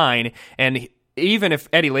in the line. And even if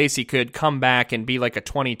Eddie Lacy could come back and be like a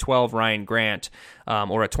 2012 Ryan Grant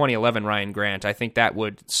or a 2011 Ryan Grant, I think that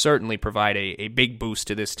would certainly provide a big boost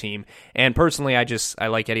to this team. And personally, I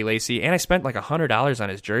like Eddie Lacy, and I spent like $100 on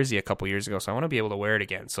his jersey a couple years ago, so I want to be able to wear it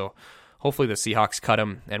again. So hopefully the Seahawks cut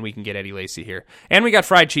him, and we can get Eddie Lacy here. And we got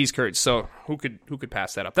fried cheese curds, so who could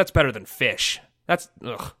pass that up? That's better than fish.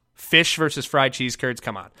 Fish versus fried cheese curds,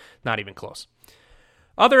 come on, not even close.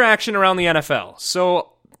 Other action around the NFL.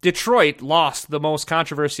 So Detroit lost the most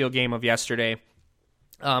controversial game of yesterday.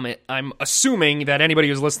 I'm assuming that anybody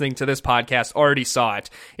who's listening to this podcast already saw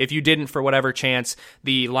it. If you didn't, for whatever chance,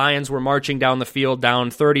 the Lions were marching down the field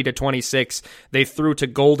down 30-26. They threw to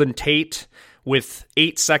Golden Tate with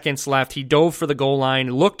 8 seconds left. He dove for the goal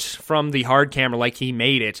line, looked from the hard camera like he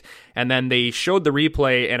made it, and then they showed the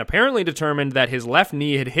replay and apparently determined that his left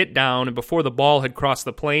knee had hit down before the ball had crossed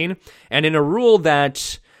the plane. And in a rule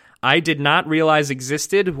that I did not realize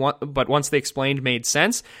existed, but once they explained made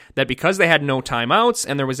sense, that because they had no timeouts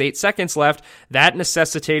and there was 8 seconds left, that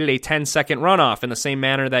necessitated a 10-second runoff in the same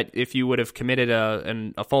manner that if you would have committed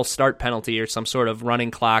a false start penalty or some sort of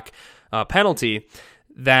running clock penalty,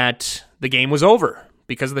 that the game was over.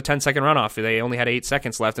 Because of the 10-second runoff, they only had 8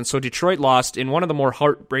 seconds left. And so Detroit lost in one of the more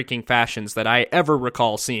heartbreaking fashions that I ever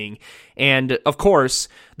recall seeing. And, of course,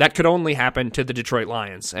 that could only happen to the Detroit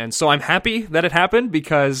Lions. And so I'm happy that it happened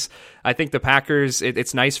because I think the Packers,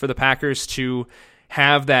 it's nice for the Packers to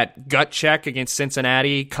have that gut check against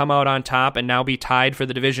Cincinnati, come out on top, and now be tied for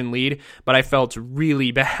the division lead. But I felt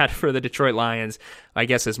really bad for the Detroit Lions, I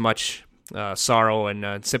guess as much sorrow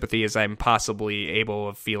and sympathy as I'm possibly able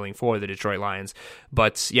of feeling for the Detroit Lions.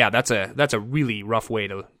 But yeah, that's a really rough way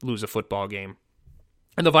to lose a football game.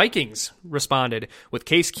 And the Vikings responded with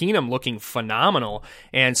Case Keenum looking phenomenal.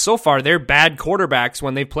 And so far, their bad quarterbacks,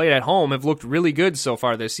 when they've played at home, have looked really good so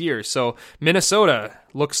far this year. So Minnesota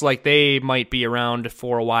looks like they might be around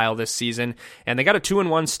for a while this season. And they got a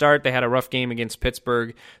 2-1 start. They had a rough game against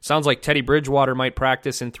Pittsburgh. Sounds like Teddy Bridgewater might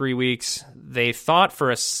practice in 3 weeks. They thought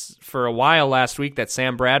for a while last week that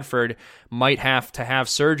Sam Bradford might have to have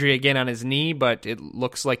surgery again on his knee, but it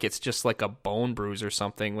looks like it's just like a bone bruise or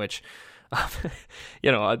something, which...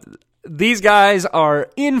 these guys are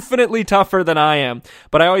infinitely tougher than I am,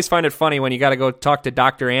 but I always find it funny when you got to go talk to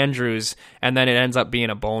Dr. Andrews and then it ends up being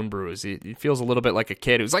a bone bruise. It feels a little bit like a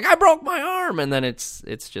kid who's like, I broke my arm, and then it's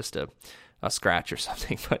just a scratch or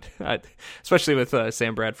something, but especially with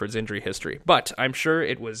Sam Bradford's injury history. But I'm sure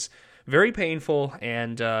it was very painful,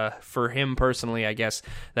 and for him personally, I guess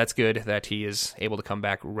that's good that he is able to come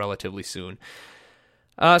back relatively soon.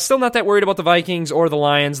 Still not that worried about the Vikings or the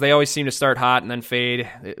Lions. They always seem to start hot and then fade.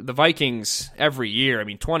 The Vikings every year,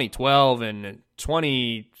 2012 and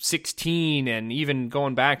 2016 and even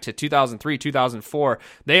going back to 2003, 2004,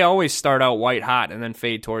 they always start out white hot and then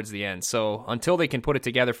fade towards the end. So until they can put it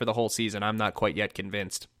together for the whole season, I'm not quite yet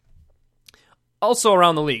convinced. Also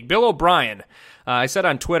around the league, Bill O'Brien. I said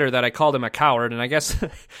on Twitter that I called him a coward, and I guess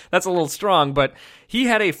that's a little strong, but he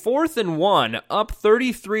had a 4th and 1, up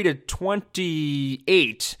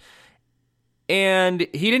 33-28, and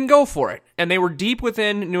he didn't go for it. And they were deep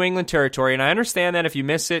within New England territory, and I understand that if you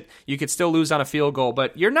miss it, you could still lose on a field goal,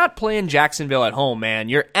 but you're not playing Jacksonville at home, man.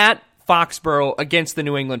 You're at Foxborough against the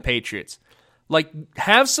New England Patriots. Like,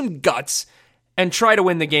 have some guts and try to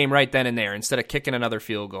win the game right then and there instead of kicking another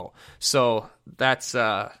field goal. So that's...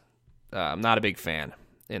 I'm not a big fan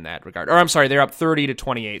in that regard. Or I'm sorry, they're up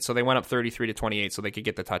 30-28, so they went up 33-28 so they could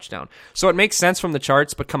get the touchdown. So it makes sense from the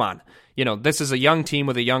charts, but come on. This is a young team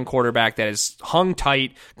with a young quarterback that is hung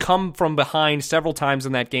tight, come from behind several times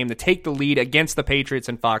in that game to take the lead against the Patriots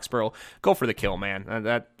in Foxborough. Go for the kill, man.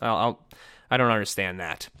 I don't understand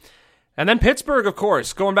that. And then Pittsburgh, of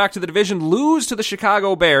course, going back to the division, lose to the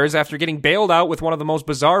Chicago Bears after getting bailed out with one of the most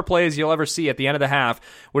bizarre plays you'll ever see at the end of the half,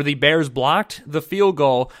 where the Bears blocked the field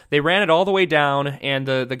goal. They ran it all the way down, and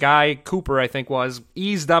the guy, Cooper, I think was,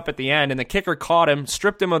 eased up at the end, and the kicker caught him,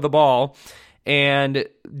 stripped him of the ball, and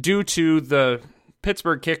due to the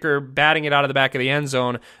Pittsburgh kicker batting it out of the back of the end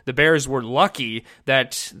zone, the Bears were lucky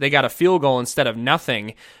that they got a field goal instead of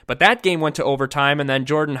nothing. But that game went to overtime, and then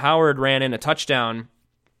Jordan Howard ran in a touchdown.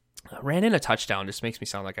 Just makes me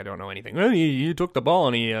sound like I don't know anything. Well, he took the ball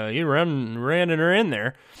and he ran her in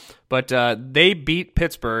there. But they beat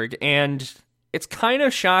Pittsburgh, and it's kind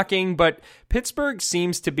of shocking, but Pittsburgh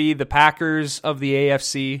seems to be the Packers of the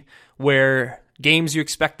AFC, where games you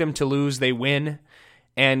expect them to lose, they win,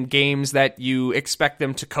 and games that you expect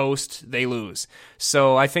them to coast, they lose.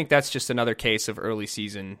 So I think that's just another case of early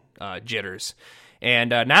season jitters.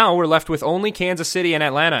 And now we're left with only Kansas City and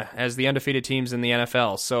Atlanta as the undefeated teams in the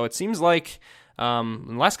NFL. So it seems like in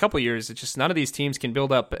the last couple of years, it's just none of these teams can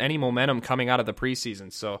build up any momentum coming out of the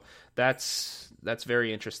preseason. So that's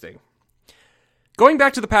very interesting. Going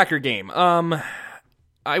back to the Packer game,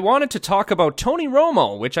 I wanted to talk about Tony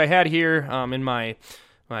Romo, which I had here in my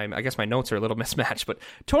I guess my notes are a little mismatched, but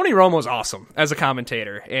Tony Romo's awesome as a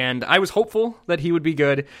commentator, and I was hopeful that he would be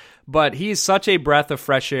good, but he's such a breath of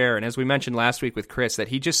fresh air, and as we mentioned last week with Chris, that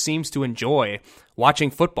he just seems to enjoy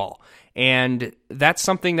watching football, and that's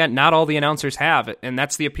something that not all the announcers have, and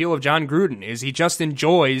that's the appeal of John Gruden, is he just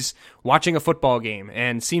enjoys watching a football game,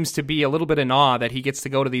 and seems to be a little bit in awe that he gets to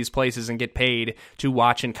go to these places and get paid to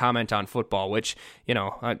watch and comment on football, which,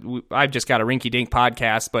 I've just got a rinky-dink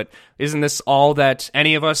podcast, but isn't this all that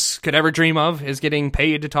any of us could ever dream of, is getting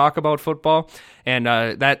paid to talk about football? And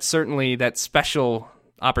that special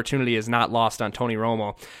opportunity is not lost on Tony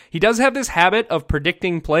Romo. He does have this habit of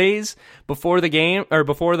predicting plays before the game, or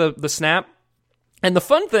before the snap. And the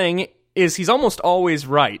fun thing is he's almost always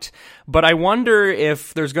right. But I wonder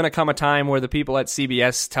if there's going to come a time where the people at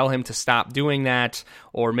CBS tell him to stop doing that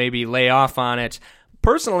or maybe lay off on it.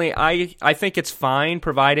 Personally, I think it's fine,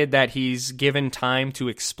 provided that he's given time to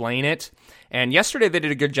explain it. And yesterday they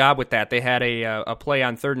did a good job with that. They had a play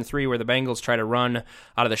on 3rd and 3 where the Bengals tried to run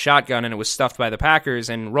out of the shotgun, and it was stuffed by the Packers,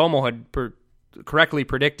 and Romo had correctly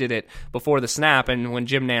predicted it before the snap, and when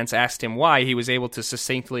Jim Nantz asked him why, he was able to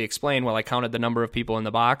succinctly explain, well, I counted the number of people in the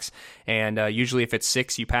box, and usually if it's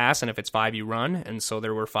 6, you pass, and if it's 5, you run, and so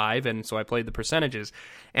there were 5, and so I played the percentages.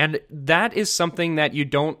 And that is something that you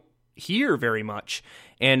don't hear very much.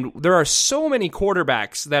 And there are so many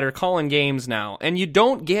quarterbacks that are calling games now, and you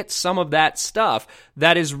don't get some of that stuff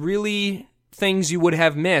that is really things you would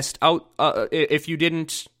have missed out if you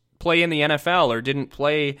didn't play in the NFL or didn't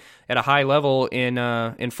play at a high level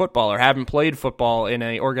in football or haven't played football in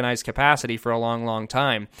an organized capacity for a long, long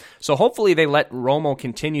time. So hopefully they let Romo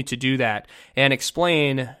continue to do that and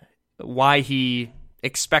explain why he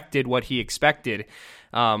expected what he expected.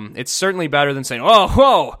 It's certainly better than saying, oh,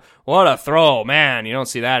 whoa, what a throw, man. You don't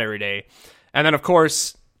see that every day. And then, of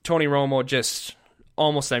course, Tony Romo just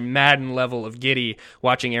almost a Madden level of giddy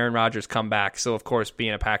watching Aaron Rodgers come back. So, of course,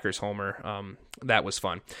 being a Packers homer, that was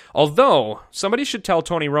fun. Although, somebody should tell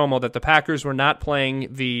Tony Romo that the Packers were not playing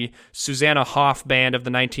the Susanna Hoff band of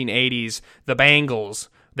the 1980s, the Bangles.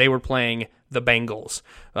 They were playing the Bengals.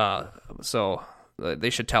 So they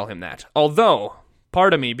should tell him that. Although,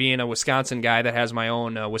 part of me, being a Wisconsin guy that has my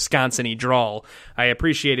own Wisconsin-y drawl, I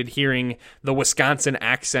appreciated hearing the Wisconsin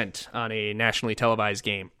accent on a nationally televised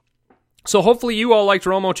game. So hopefully you all liked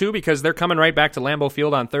Romo too, because they're coming right back to Lambeau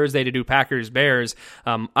Field on Thursday to do Packers-Bears.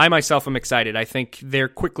 I myself am excited. I think they're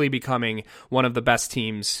quickly becoming one of the best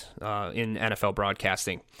teams in NFL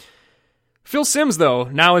broadcasting. Phil Simms, though,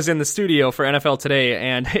 now is in the studio for NFL Today,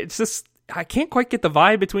 and it's just, I can't quite get the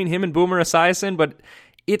vibe between him and Boomer Esiason, but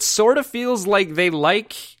it sort of feels like they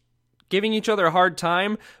like giving each other a hard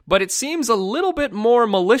time, but it seems a little bit more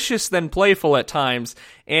malicious than playful at times.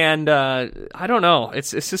 And I don't know.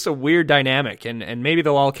 It's just a weird dynamic, and maybe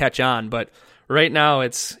they'll all catch on. But right now,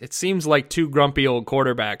 it seems like two grumpy old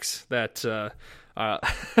quarterbacks that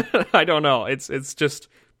I don't know. It's just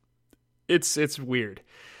weird.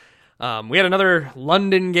 We had another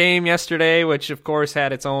London game yesterday, which of course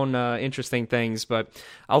had its own interesting things. But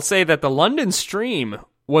I'll say that the London stream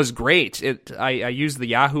was great. I used the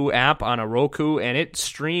Yahoo app on a Roku, and it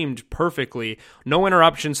streamed perfectly. No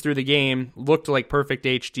interruptions through the game. Looked like perfect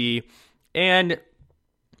HD. And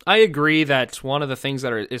I agree that one of the things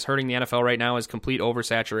that is hurting the NFL right now is complete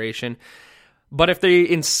oversaturation. But if they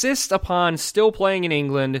insist upon still playing in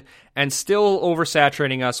England and still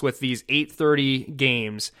oversaturating us with these 8:30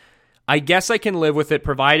 games, I guess I can live with it,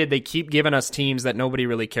 provided they keep giving us teams that nobody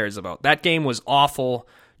really cares about. That game was awful.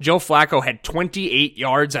 Joe Flacco had 28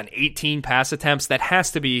 yards on 18 pass attempts. That has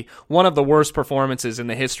to be one of the worst performances in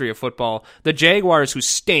the history of football. The Jaguars, who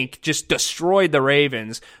stink, just destroyed the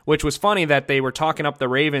Ravens, which was funny that they were talking up the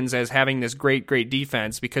Ravens as having this great, great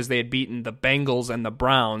defense because they had beaten the Bengals and the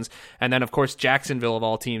Browns. And then, of course, Jacksonville, of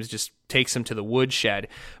all teams, just takes them to the woodshed.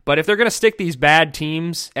 But if they're going to stick these bad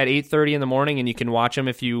teams at 8:30 in the morning, and you can watch them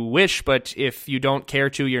if you wish, but if you don't care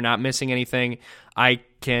to, you're not missing anything, I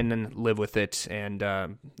can live with it, and I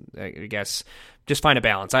guess just find a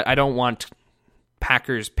balance. I don't want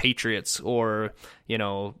Packers Patriots or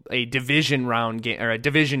a division round game or a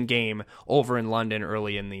division game over in London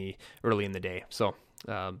early in the day. So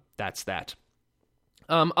that's that.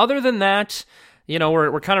 Other than that,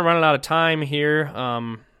 we're kind of running out of time here.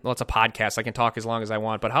 Well, it's a podcast. I can talk as long as I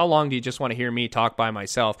want, but how long do you just want to hear me talk by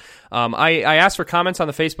myself? I asked for comments on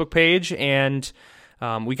the Facebook page, and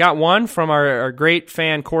we got one from our great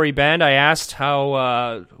fan, Corey Bend. I asked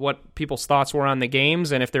what people's thoughts were on the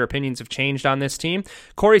games and if their opinions have changed on this team.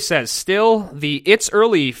 Corey says, still the it's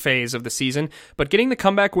early phase of the season, but getting the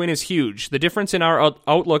comeback win is huge. The difference in our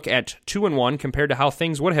outlook at 2-1 compared to how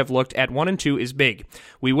things would have looked at 1-2 is big.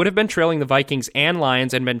 We would have been trailing the Vikings and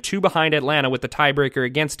Lions and been 2 behind Atlanta with the tiebreaker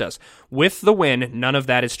against us. With the win, none of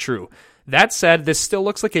that is true. That said, this still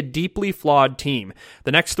looks like a deeply flawed team.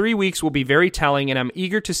 The next 3 weeks will be very telling, and I'm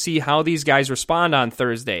eager to see how these guys respond on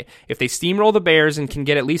Thursday. If they steamroll the Bears and can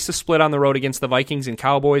get at least a split on the road against the Vikings and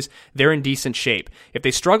Cowboys, they're in decent shape. If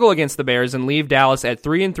they struggle against the Bears and leave Dallas at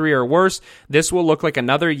 3-3 or worse, this will look like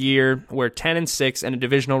another year where 10-6 and a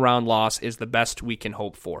divisional round loss is the best we can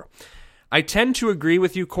hope for. I tend to agree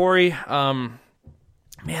with you, Corey. Man,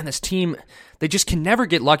 this team, they just can never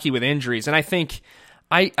get lucky with injuries, and I think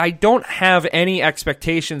I don't have any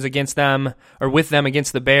expectations against them or with them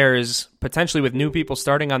against the Bears, potentially with new people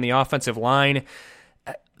starting on the offensive line.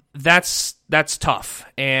 that's tough,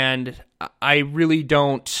 and I really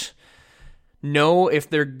don't know if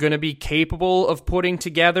they're going to be capable of putting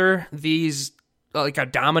together these like a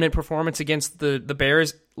dominant performance against the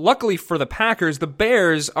Bears. Luckily for the Packers, the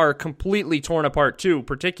Bears are completely torn apart too,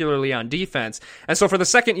 particularly on defense. And so for the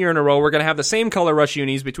second year in a row, we're going to have the same color rush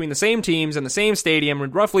unis between the same teams in the same stadium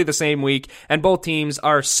in roughly the same week, and both teams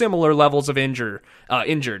are similar levels of injured.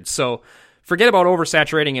 So forget about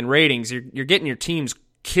oversaturating in ratings. You're getting your teams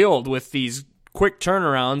killed with these quick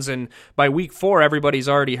turnarounds, and by week 4, everybody's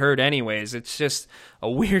already hurt anyways. It's just a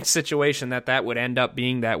weird situation that would end up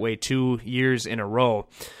being that way 2 years in a row.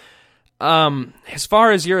 As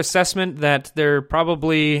far as your assessment that they're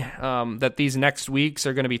probably, that these next weeks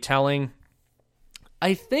are going to be telling,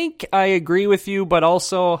 I think I agree with you, but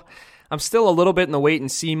also I'm still a little bit in the wait and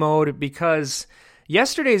see mode, because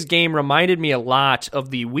yesterday's game reminded me a lot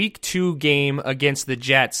of the Week 2 game against the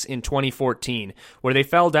Jets in 2014, where they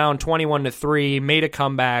fell down 21-3, made a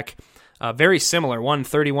comeback, very similar, won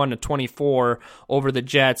 31-24 over the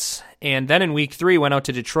Jets, and then in Week 3 went out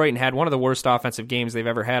to Detroit and had one of the worst offensive games they've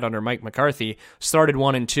ever had under Mike McCarthy. Started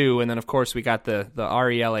 1-2, and then of course we got the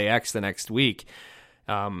RELAX the next week,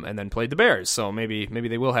 and then played the Bears. So maybe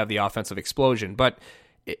they will have the offensive explosion, but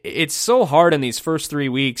it's so hard in these first 3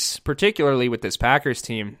 weeks, particularly with this Packers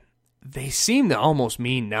team. They seem to almost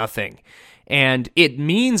mean nothing. And it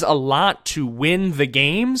means a lot to win the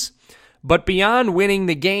games, but beyond winning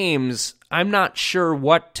the games, I'm not sure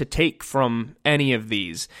what to take from any of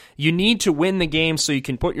these. You need to win the game so you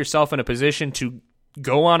can put yourself in a position to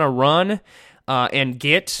go on a run and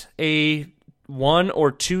get a 1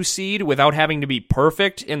 or 2 seed without having to be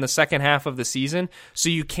perfect in the second half of the season. So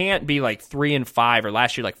you can't be like 3-5 or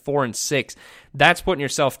last year like 4-6. That's putting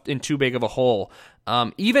yourself in too big of a hole.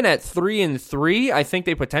 Even at 3-3, I think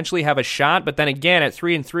they potentially have a shot. But then again, at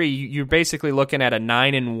 3-3, you're basically looking at a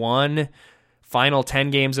 9-1 final 10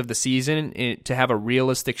 games of the season to have a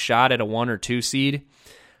realistic shot at a 1 or 2 seed.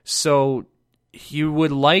 So you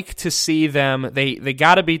would like to see them. They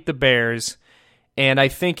got to beat the Bears. And I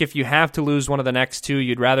think if you have to lose one of the next 2,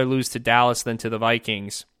 you'd rather lose to Dallas than to the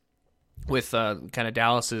Vikings, with kind of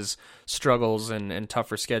Dallas's struggles and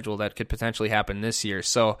tougher schedule that could potentially happen this year.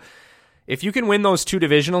 So if you can win those 2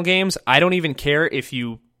 divisional games, I don't even care if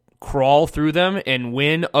you crawl through them and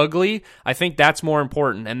win ugly. I think that's more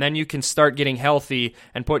important. And then you can start getting healthy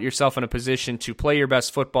and put yourself in a position to play your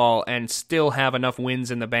best football and still have enough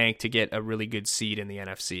wins in the bank to get a really good seed in the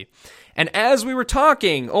NFC. And as we were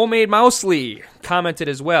talking, Omade Mousley commented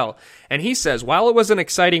as well. And he says, while it was an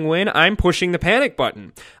exciting win, I'm pushing the panic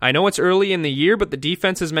button. I know it's early in the year, but the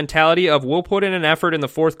defense's mentality of we'll put in an effort in the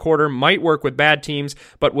fourth quarter might work with bad teams,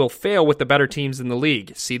 but will fail with the better teams in the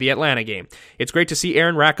league. See the Atlanta game. It's great to see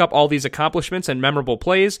Aaron rack up all these accomplishments and memorable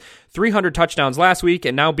plays. 300 touchdowns last week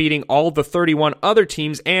and now beating all the 31 other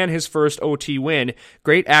teams and his first OT win.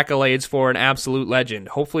 Great accolades for an absolute legend.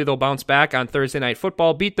 Hopefully they'll bounce back on Thursday Night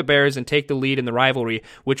Football, beat the Bears, and take the lead in the rivalry,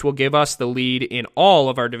 which will give us the lead in all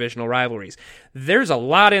of our divisional rivalries. There's a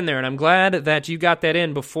lot in there, and I'm glad that you got that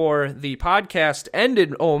in before the podcast ended,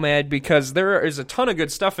 Omad, because there is a ton of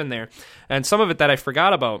good stuff in there, and some of it that I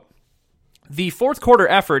forgot about. The fourth quarter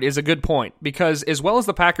effort is a good point, because as well as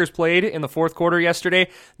the Packers played in the fourth quarter yesterday,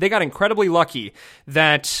 they got incredibly lucky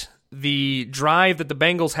that the drive that the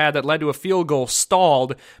Bengals had that led to a field goal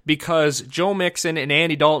stalled because Joe Mixon and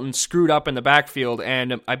Andy Dalton screwed up in the backfield,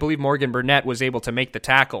 and I believe Morgan Burnett was able to make the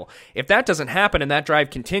tackle. If that doesn't happen and that drive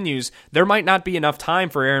continues, there might not be enough time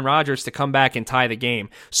for Aaron Rodgers to come back and tie the game.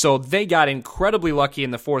 So they got incredibly lucky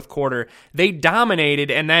in the fourth quarter. They dominated,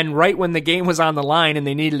 and then right when the game was on the line and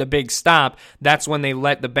they needed a big stop, that's when they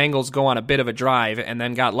let the Bengals go on a bit of a drive and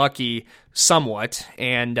then got lucky somewhat,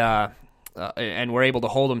 and were able to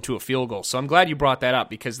hold them to a field goal. So I'm glad you brought that up,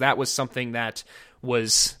 because that was something that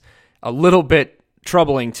was a little bit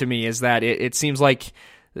troubling to me, is that it seems like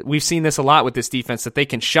we've seen this a lot with this defense, that they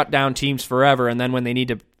can shut down teams forever, and then when they need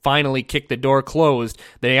to finally kick the door closed,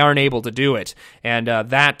 they aren't able to do it. And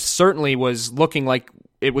that certainly was looking like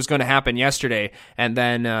it was going to happen yesterday, and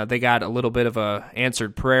then they got a little bit of a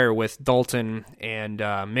answered prayer with Dalton and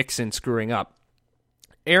Mixon screwing up.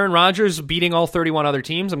 Aaron Rodgers beating all 31 other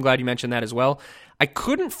teams. I'm glad you mentioned that as well. I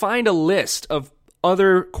couldn't find a list of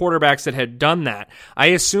other quarterbacks that had done that. I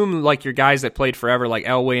assume like your guys that played forever, like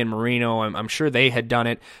Elway and Marino, I'm sure they had done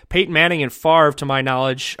it. Peyton Manning and Favre, to my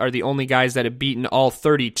knowledge, are the only guys that have beaten all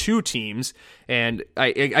 32 teams. And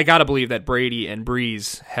I got to believe that Brady and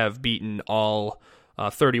Breeze have beaten all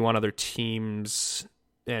 31 other teams.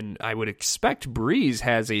 And I would expect Breeze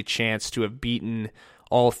has a chance to have beaten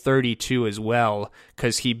all 32 as well,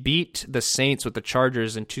 because he beat the Saints with the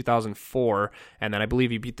Chargers in 2004, and then I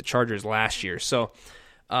believe he beat the Chargers last year. So,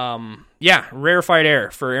 rarefied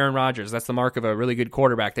air for Aaron Rodgers. That's the mark of a really good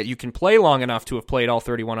quarterback, that you can play long enough to have played all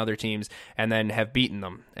 31 other teams and then have beaten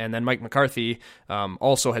them. And then Mike McCarthy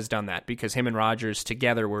also has done that, because him and Rodgers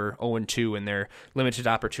together were 0-2 in their limited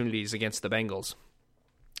opportunities against the Bengals.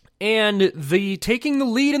 And the taking the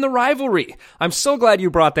lead in the rivalry. I'm so glad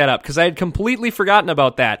you brought that up, because I had completely forgotten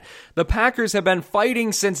about that. The Packers have been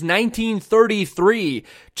fighting since 1933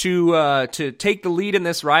 to take the lead in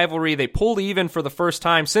this rivalry. They pulled even for the first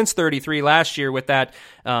time since 33 last year with that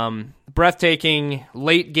breathtaking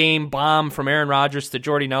late game bomb from Aaron Rodgers to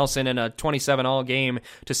Jordy Nelson in a 27-all game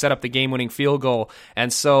to set up the game-winning field goal.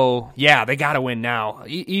 And so, they got to win now.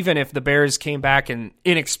 Even if the Bears came back and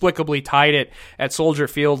inexplicably tied it at Soldier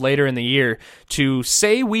Field later in the year, to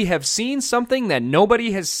say we have seen something that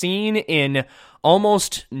nobody has seen in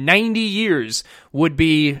almost 90 years would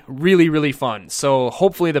be really, really fun. So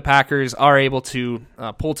hopefully the Packers are able to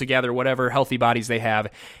pull together whatever healthy bodies they have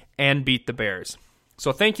and beat the Bears.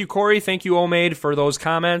 So thank you, Corey. Thank you, Omaid, for those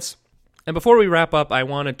comments. And before we wrap up, I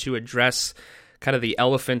wanted to address kind of the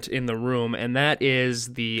elephant in the room, and that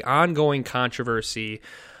is the ongoing controversy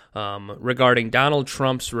regarding Donald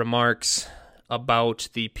Trump's remarks about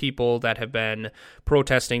the people that have been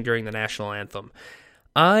protesting during the national anthem.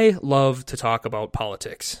 I love to talk about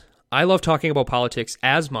politics. I love talking about politics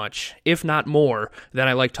as much, if not more, than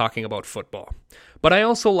I like talking about football. But I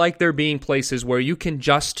also like there being places where you can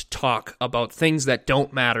just talk about things that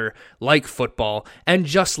don't matter, like football, and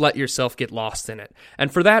just let yourself get lost in it.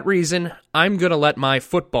 And for that reason, I'm going to let my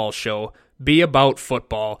football show be about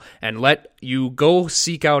football and let you go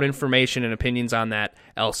seek out information and opinions on that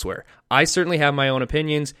elsewhere. I certainly have my own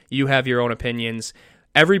opinions. You have your own opinions.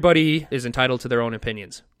 Everybody is entitled to their own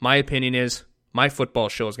opinions. My opinion is my football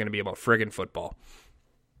show is going to be about friggin' football.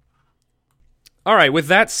 All right, with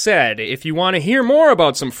that said, if you want to hear more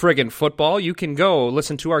about some friggin' football, you can go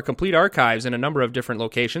listen to our complete archives in a number of different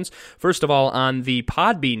locations. First of all, on the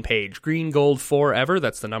Podbean page, Green Gold Forever,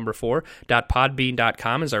 that's the number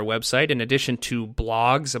 4.podbean.com is our website. In addition to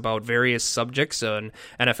blogs about various subjects on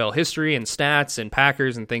NFL history and stats and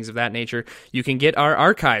Packers and things of that nature, you can get our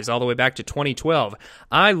archives all the way back to 2012.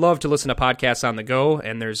 I love to listen to podcasts on the go,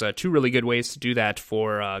 and there's two really good ways to do that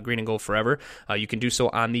for Green and Gold Forever. You can do so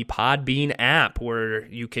on the Podbean app, where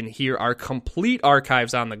you can hear our complete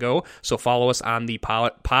archives on the go. So follow us on the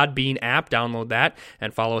Podbean app, download that,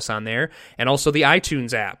 and follow us on there. And also the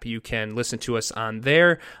iTunes app. You can listen to us on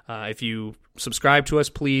there. If you subscribe to us,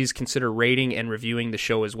 please consider rating and reviewing the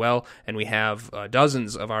show as well. And we have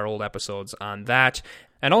dozens of our old episodes on that.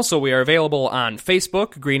 And also, we are available on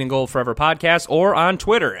Facebook, Green and Gold Forever Podcast, or on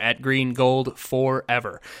Twitter at Green Gold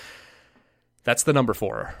Forever. That's the number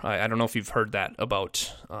 4. I don't know if you've heard that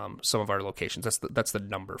about some of our locations. That's the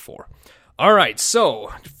number 4. All right,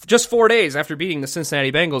 so just 4 days after beating the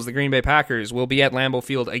Cincinnati Bengals, the Green Bay Packers will be at Lambeau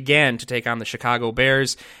Field again to take on the Chicago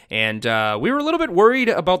Bears. And we were a little bit worried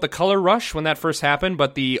about the color rush when that first happened,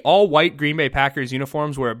 but the all-white Green Bay Packers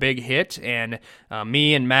uniforms were a big hit, and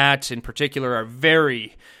me and Matt in particular are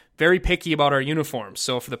very picky about our uniforms.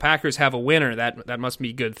 So if the Packers have a winner, that must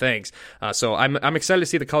be good things. So I'm excited to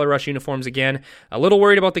see the color rush uniforms again. A little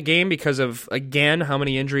worried about the game because of, again, how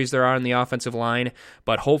many injuries there are in the offensive line,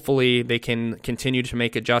 but hopefully they can continue to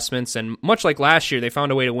make adjustments. And much like last year, they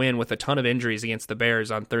found a way to win with a ton of injuries against the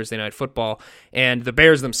Bears on Thursday Night Football. And the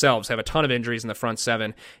Bears themselves have a ton of injuries in the front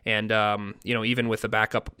seven. And, even with the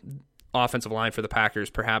backup offensive line for the Packers,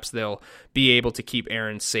 perhaps they'll be able to keep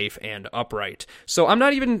Aaron safe and upright. So I'm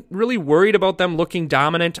not even really worried about them looking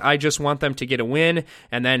dominant. I just want them to get a win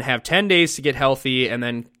and then have 10 days to get healthy and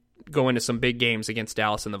then go into some big games against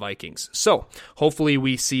Dallas and the Vikings. So hopefully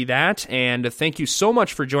we see that. And thank you so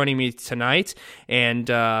much for joining me tonight and,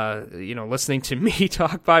 listening to me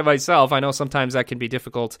talk by myself. I know sometimes that can be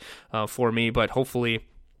difficult for me, but hopefully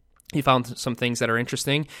you found some things that are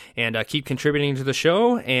interesting, and keep contributing to the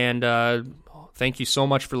show. And thank you so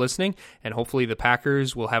much for listening. And hopefully the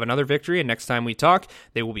Packers will have another victory. And next time we talk,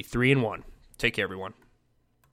 they will be 3-1. Take care, everyone.